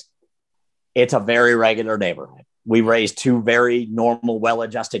 August, it's a very regular neighborhood. We raised two very normal,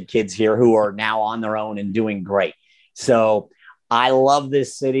 well-adjusted kids here who are now on their own and doing great. So I love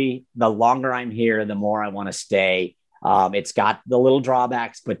this city. The longer I'm here, the more I want to stay. It's got the little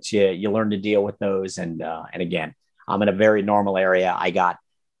drawbacks, but you learn to deal with those. And again, I'm in a very normal area. I got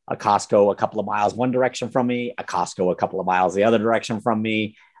a Costco a couple of miles one direction from me, a Costco a couple of miles the other direction from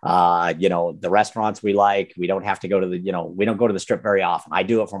me. The restaurants we like, we don't have to go to we don't go to the strip very often. I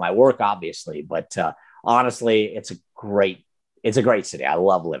do it for my work, obviously, but honestly, it's a great city. I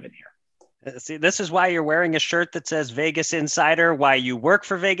love living here. See, this is why you're wearing a shirt that says Vegas Insider, why you work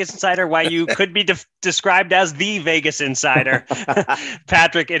for Vegas Insider, why you could be described as the Vegas Insider.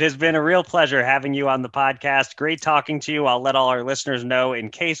 Patrick, it has been a real pleasure having you on the podcast. Great talking to you. I'll let all our listeners know,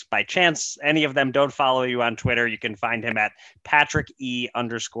 in case by chance any of them don't follow you on Twitter, you can find him at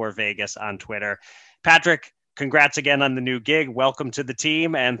 @PatrickE_Vegas on Twitter. Patrick, congrats again on the new gig. Welcome to the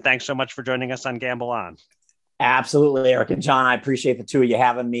team. And thanks so much for joining us on Gamble On. Absolutely, Eric and John. I appreciate the two of you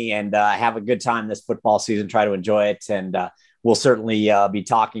having me, and have a good time this football season. Try to enjoy it, and we'll certainly be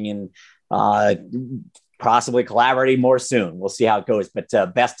talking and possibly collaborating more soon. We'll see how it goes, but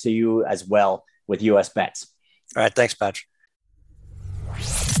best to you as well with US Bets. All right, thanks, Patrick.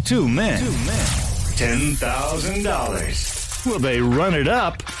 Two men, $10,000. Will they run it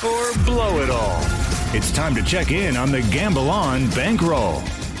up or blow it all? It's time to check in on the Gamble On bankroll.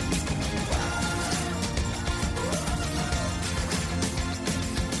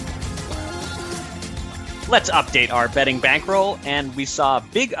 Let's update our betting bankroll, and we saw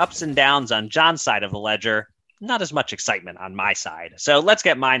big ups and downs on John's side of the ledger. Not as much excitement on my side. So let's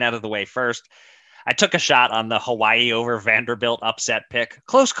get mine out of the way first. I took a shot on the Hawaii over Vanderbilt upset pick.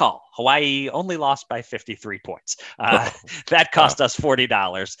 Close call. Hawaii only lost by 53 points. That cost us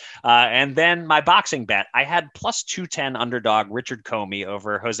 $40. And then my boxing bet, I had plus 210 underdog Richard Comey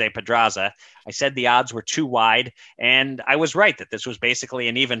over Jose Pedraza. I said the odds were too wide, and I was right that this was basically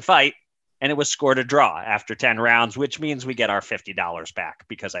an even fight. And it was scored a draw after 10 rounds, which means we get our $50 back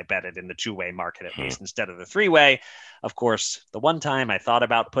because I bet it in the two-way market at least instead of the three-way. Of course, the one time I thought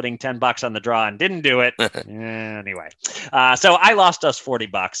about putting $10 on the draw and didn't do it. Anyway, so I lost us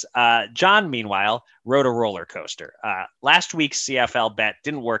 $40. John, meanwhile, rode a roller coaster. Last week's CFL bet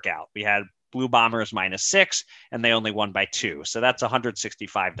didn't work out. We had Blue Bombers -6, and they only won by 2. So that's a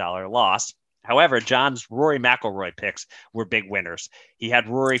 $165 loss. However, John's Rory McIlroy picks were big winners. He had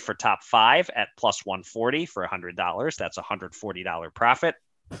Rory for top 5 at plus 140 for $100. That's a $140 profit.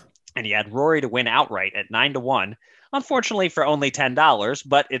 And he had Rory to win outright at 9-1, unfortunately for only $10,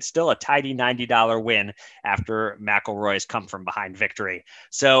 but it's still a tidy $90 win after McIlroy's come from behind victory.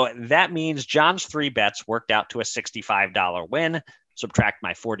 So that means John's 3 bets worked out to a $65 win. Subtract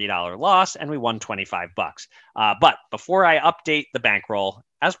my $40 loss, and we won $25. But before I update the bankroll,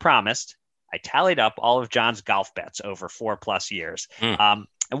 as promised, I tallied up all of John's golf bets over 4+ years. And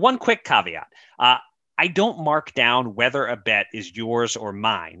one quick caveat. I don't mark down whether a bet is yours or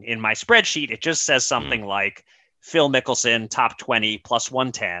mine. In my spreadsheet, it just says something like Phil Mickelson, top 20, plus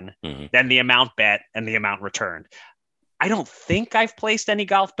 110, then the amount bet and the amount returned. I don't think I've placed any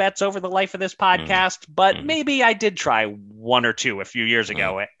golf bets over the life of this podcast, but maybe I did try 1 or 2 a few years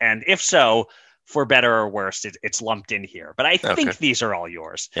ago. And if so, for better or worse, it's lumped in here. But I think these are all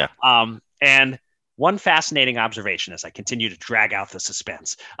yours. Yeah. And one fascinating observation as I continue to drag out the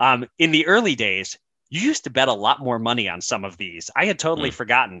suspense. In the early days, you used to bet a lot more money on some of these. I had totally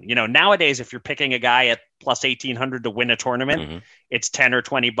forgotten. Nowadays, if you're picking a guy at plus 1,800 to win a tournament, it's 10 or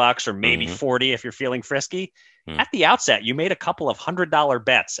 $20 or maybe 40 if you're feeling frisky. At the outset, you made a couple of $100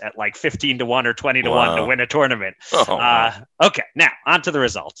 bets at like 15-1 or 20-1 to win a tournament. Okay, now on to the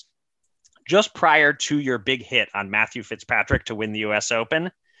results. Just prior to your big hit on Matthew Fitzpatrick to win the U.S.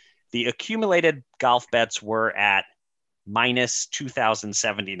 Open, the accumulated golf bets were at minus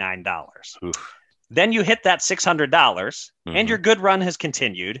 $2,079. Then you hit that $600, and your good run has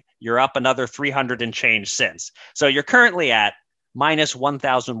continued. You're up another 300 and change since. So you're currently at minus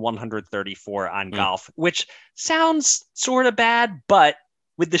 1,134 on golf, which sounds sort of bad, but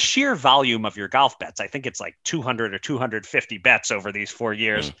with the sheer volume of your golf bets, I think it's like 200 or 250 bets over these 4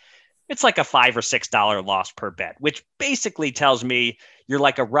 years. It's like a $5 or $6 loss per bet, which basically tells me you're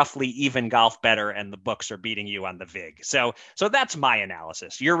like a roughly even golf bettor and the books are beating you on the VIG. So that's my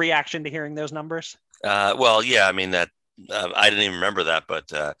analysis. Your reaction to hearing those numbers? Well, yeah, I mean that I didn't even remember that, but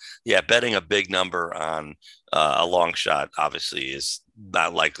yeah, betting a big number on a long shot obviously is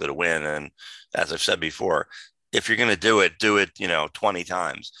not likely to win. And as I've said before, if you're going to do it, 20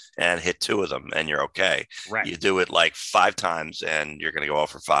 times and hit 2 of them and you're okay. Right. You do it like 5 times and you're going to go 0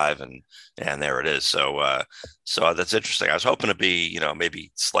 for 5 and there it is. So that's interesting. I was hoping to be,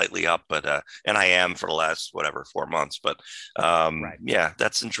 maybe slightly up, but, and I am for the last, 4 months, but yeah,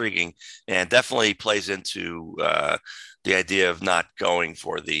 that's intriguing and definitely plays into the idea of not going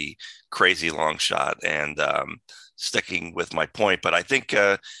for the crazy long shot and, sticking with my point, but I think,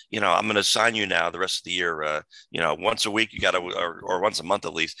 I'm going to assign you now the rest of the year, once a week, you got to, or once a month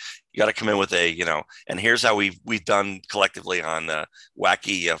at least, you got to come in with a, and here's how we've done collectively on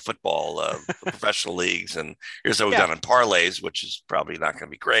wacky football, professional leagues. And here's how we've done on parlays, which is probably not going to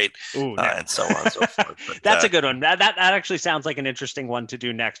be great. Ooh, no. And so on and so forth. But, that's a good one. That actually sounds like an interesting one to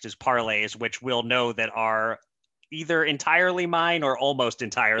do next is parlays, which we'll know that are either entirely mine or almost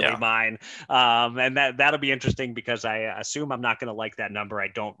entirely mine. And that'll be interesting because I assume I'm not going to like that number. I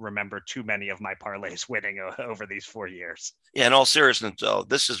don't remember too many of my parlays winning over these 4 years. Yeah, in all seriousness, though,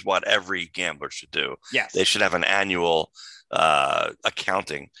 this is what every gambler should do. Yes. They should have an annual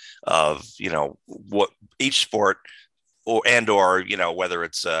accounting of, what each sport or whether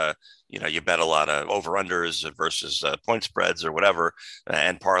it's, you bet a lot of over-unders versus point spreads or whatever,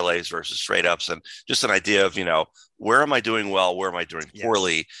 and parlays versus straight ups, and just an idea of, where am I doing well? Where am I doing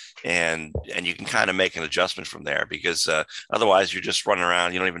poorly? And you can kind of make an adjustment from there because otherwise you're just running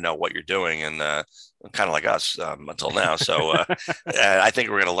around. You don't even know what you're doing. And kind of like us until now. So I think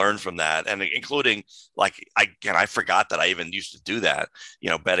we're going to learn from that. And including I forgot that I even used to do that,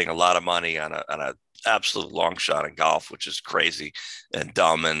 betting a lot of money on a absolute long shot in golf, which is crazy and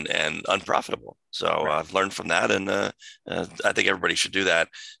dumb and unprofitable. So I've learned from that, and I think everybody should do that.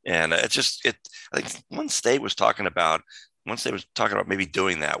 And I think one state was talking about maybe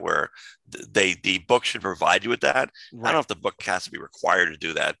doing that, where the book should provide you with that. Right. I don't know if the book has to be required to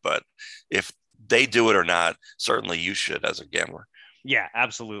do that, but if they do it or not, certainly you should as a gambler. Yeah,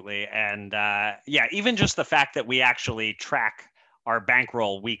 absolutely. And even just the fact that we actually track our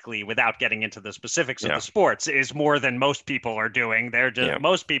bankroll weekly without getting into the specifics of the sports is more than most people are doing. They're just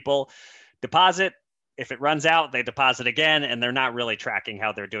most people deposit. If it runs out, they deposit again, and they're not really tracking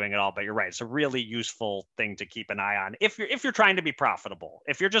how they're doing it all. But you're right; it's a really useful thing to keep an eye on if you're trying to be profitable.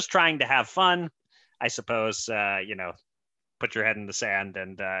 If you're just trying to have fun, I suppose put your head in the sand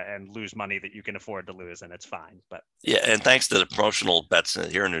and lose money that you can afford to lose, and it's fine. But yeah, and thanks to the promotional bets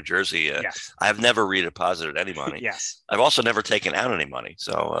here in New Jersey, I've never redeposited any money. Yes, I've also never taken out any money.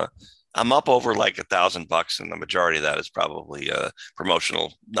 So I'm up over like $1,000, and the majority of that is probably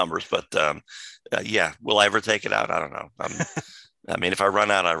promotional numbers. But will I ever take it out? I don't know. I mean, if I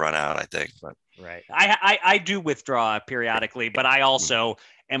run out, I run out, I think. But right, I do withdraw periodically, but I also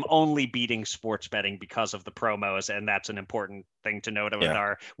am only beating sports betting because of the promos, and that's an important thing to note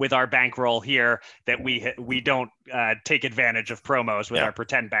with our bankroll here, that we don't take advantage of promos with our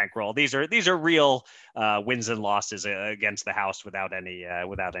pretend bankroll. These are real wins and losses against the house without any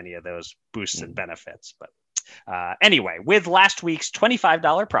of those boosts and benefits. But anyway, with last week's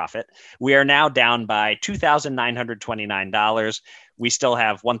 $25 profit, we are now down by $2,929. We still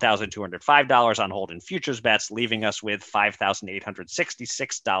have $1,205 on hold in futures bets, leaving us with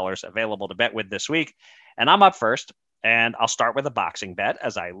 $5,866 available to bet with this week. And I'm up first, and I'll start with a boxing bet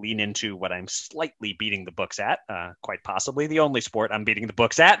as I lean into what I'm slightly beating the books at, quite possibly the only sport I'm beating the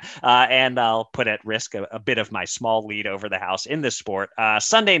books at. And I'll put at risk a bit of my small lead over the house in this sport.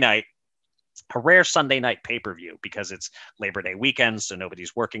 Sunday night, a rare Sunday night pay-per-view because it's Labor Day weekend, so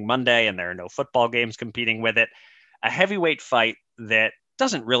nobody's working Monday and there are no football games competing with it. A heavyweight fight that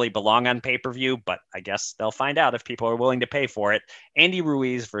doesn't really belong on pay-per-view, but I guess they'll find out if people are willing to pay for it. Andy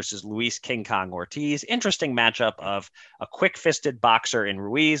Ruiz versus Luis King Kong Ortiz. Interesting matchup of a quick-fisted boxer in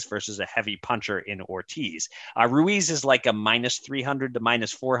Ruiz versus a heavy puncher in Ortiz. Ruiz is like a -300 to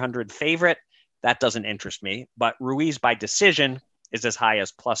 -400 favorite. That doesn't interest me, but Ruiz by decision is as high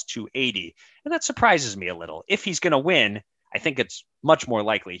as +280. And that surprises me a little. If he's going to win, I think it's much more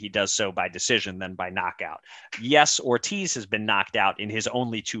likely he does so by decision than by knockout. Yes, Ortiz has been knocked out in his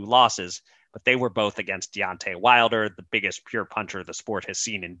only 2 losses, but they were both against Deontay Wilder, the biggest pure puncher the sport has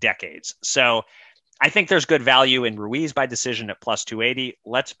seen in decades. So I think there's good value in Ruiz by decision at +280.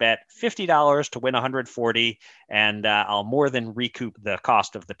 Let's bet $50 to win 140, and I'll more than recoup the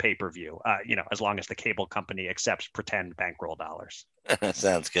cost of the pay-per-view, as long as the cable company accepts pretend bankroll dollars.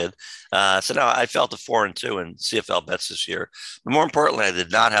 Sounds good. So now I fell to 4-2 in CFL bets this year. But more importantly, I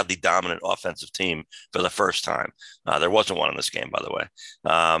did not have the dominant offensive team for the first time. There wasn't one in this game, by the way.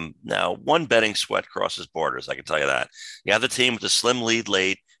 Now, one betting sweat crosses borders, I can tell you that. You have the team with a slim lead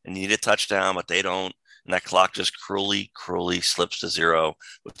late, and you need a touchdown, but they don't. And that clock just cruelly slips to 0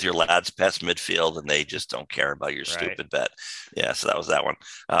 with your lads past midfield, and they just don't care about your stupid bet. Yeah, so that was that one.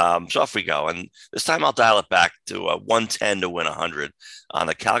 So off we go. And this time I'll dial it back to 110 to win 100 on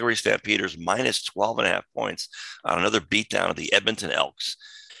the Calgary Stampeders -12.5 points on another beatdown of the Edmonton Elks,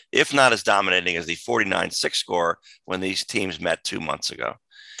 if not as dominating as the 49-6 score when these teams met 2 months ago.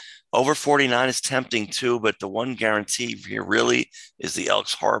 Over 49 is tempting too, but the one guarantee here really is the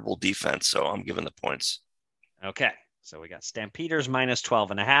Elks' horrible defense. So I'm giving the points. Okay. So we got Stampeders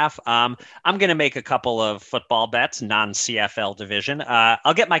 -12.5. I'm going to make a couple of football bets, non-CFL division.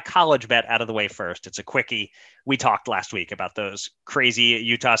 I'll get my college bet out of the way first. It's a quickie. We talked last week about those crazy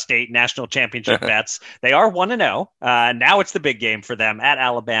Utah State national championship bets. They are 1-0. Now it's the big game for them at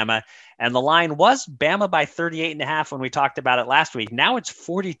Alabama. And the line was Bama by 38.5 when we talked about it last week. Now it's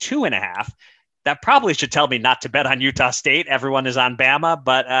 42.5. That probably should tell me not to bet on Utah State. Everyone is on Bama,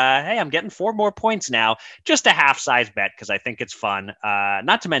 but hey, I'm getting 4 more points now. Just a half-size bet because I think it's fun.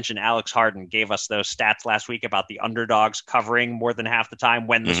 Not to mention Alex Harden gave us those stats last week about the underdogs covering more than half the time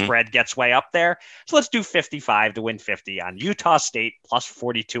when the spread gets way up there. So let's do 55 to win 50 on Utah State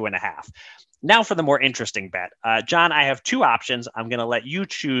 +42.5. Now for the more interesting bet. John, I have 2 options. I'm going to let you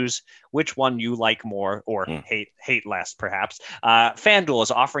choose which one you like more or hate less, perhaps. FanDuel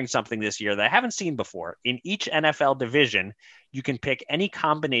is offering something this year that I haven't seen before. In each NFL division, you can pick any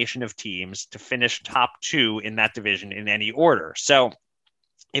combination of teams to finish top 2 in that division in any order. So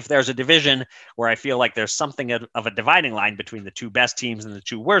if there's a division where I feel like there's something of a dividing line between the 2 best teams and the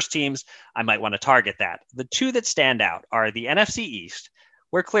 2 worst teams, I might want to target that. The 2 that stand out are the NFC East,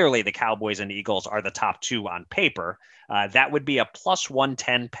 where clearly the Cowboys and Eagles are the top 2 on paper. That would be a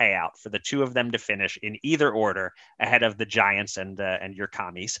 +110 payout for the 2 of them to finish in either order ahead of the Giants and your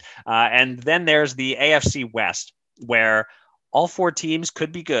commies. And then there's the AFC West, where All 4 teams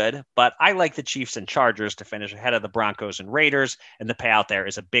could be good, but I like the Chiefs and Chargers to finish ahead of the Broncos and Raiders, and the payout there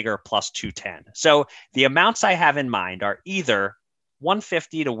is a bigger plus 210. So the amounts I have in mind are either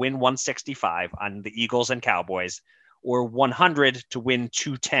 150 to win 165 on the Eagles and Cowboys, or 100 to win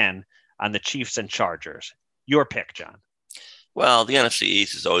 210 on the Chiefs and Chargers. Your pick, John. Well, the NFC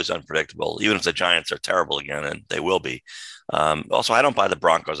East is always unpredictable, even if the Giants are terrible again, and they will be. Also, I don't buy the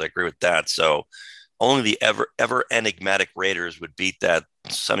Broncos. I agree with that. So only the ever enigmatic Raiders would beat that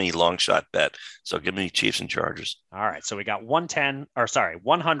semi-long shot bet. So give me Chiefs and Chargers. All right. So we got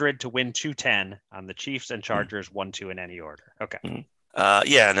 100 to win 210 on the Chiefs and Chargers, 1-2 in any order. Okay.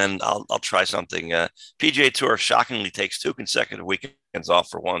 Yeah, and then I'll try something. PGA Tour shockingly takes 2 consecutive weekends off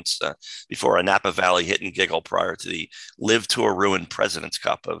for once before a Napa Valley hit and giggle prior to the Live Tour ruined President's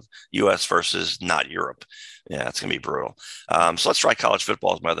Cup of U.S. versus not Europe. Yeah, it's going to be brutal. So let's try college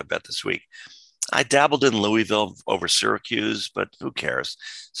football as my other bet this week. I dabbled in Louisville over Syracuse, but who cares?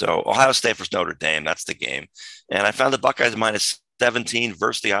 So Ohio State versus Notre Dame, that's the game. And I found the Buckeyes minus 17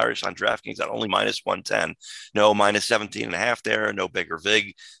 versus the Irish on DraftKings at only minus 110. No, minus 17.5 there, no bigger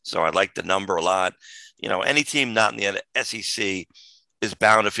vig. So I like the number a lot. You know, any team not in the SEC is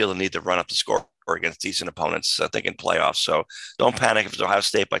bound to feel the need to run up the score against decent opponents, I think, in playoffs. So don't panic if it's Ohio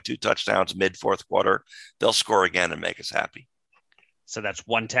State by 2 touchdowns mid-4th quarter. They'll score again and make us happy. So that's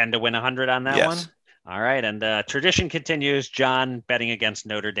 110 to win 100 on that Yes. one? All right. And tradition continues, John betting against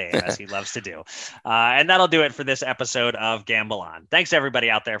Notre Dame, as he loves to do. And that'll do it for this episode of Gamble On. Thanks, everybody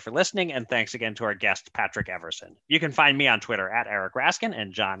out there, for listening. And thanks again to our guest, Patrick Everson. You can find me on Twitter at Eric Raskin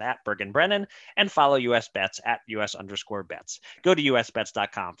and John at Bergen Brennan, and follow US Bets at US_bets. Go to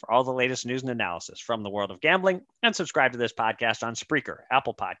usbets.com for all the latest news and analysis from the world of gambling, and subscribe to this podcast on Spreaker,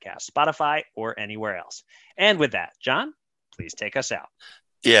 Apple Podcasts, Spotify, or anywhere else. And with that, John, please take us out.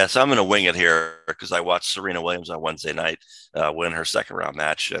 Yeah, so I'm going to wing it here because I watched Serena Williams on Wednesday night win her 2nd round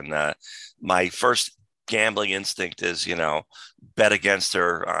match. And my first gambling instinct is, bet against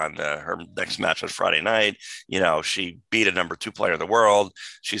her on her next match on Friday night. She beat a number 2 player in the world.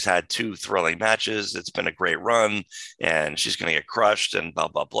 She's had 2 thrilling matches. It's been a great run, and she's going to get crushed and blah,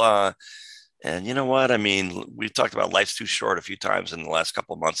 blah, blah. And you know what? I mean, we've talked about life's too short a few times in the last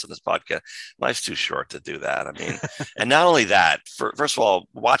couple of months in this podcast. Life's too short to do that. I mean, and not only that, first of all,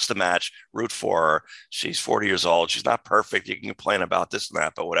 watch the match, root for her. She's 40 years old. She's not perfect. You can complain about this and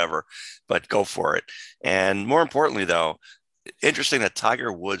that, but whatever, but go for it. And more importantly, though, interesting that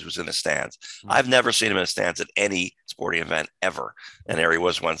Tiger Woods was in the stands. I've never seen him in the stands at any sporting event ever. And there he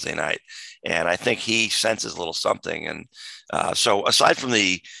was Wednesday night. And I think he senses a little something. And so aside from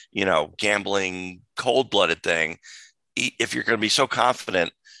the, gambling cold-blooded thing, if you're going to be so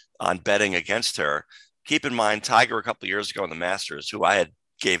confident on betting against her, keep in mind Tiger a couple of years ago in the Masters, who I had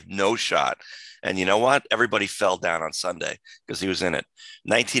gave no shot. And you know what? Everybody fell down on Sunday because he was in it.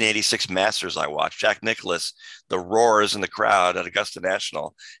 1986 Masters I watched. Jack Nicklaus, the roars in the crowd at Augusta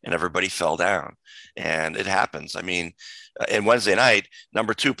National, and everybody fell down. And it happens. I mean, and Wednesday night,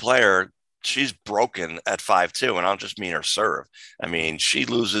 number 2 player, she's broken at 5-2, and I don't just mean her serve. I mean, she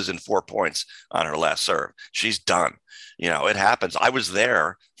loses in 4 points on her last serve. She's done. It happens. I was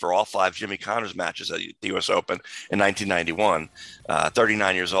there for all 5 Jimmy Connors matches at the U.S. Open in 1991.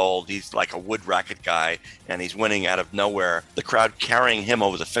 39 years old. He's like a wood racket guy, and he's winning out of nowhere. The crowd carrying him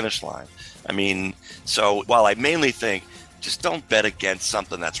over the finish line. I mean, so while I mainly think just don't bet against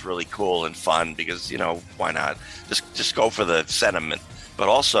something that's really cool and fun because, why not? Just go for the sentiment. But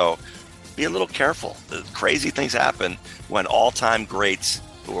also be a little careful. The crazy things happen when all-time greats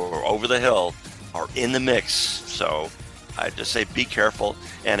who are over the hill are in the mix. So I just say be careful.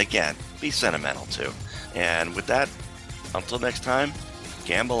 And again, be sentimental too. And with that, until next time,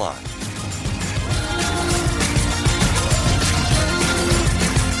 gamble on.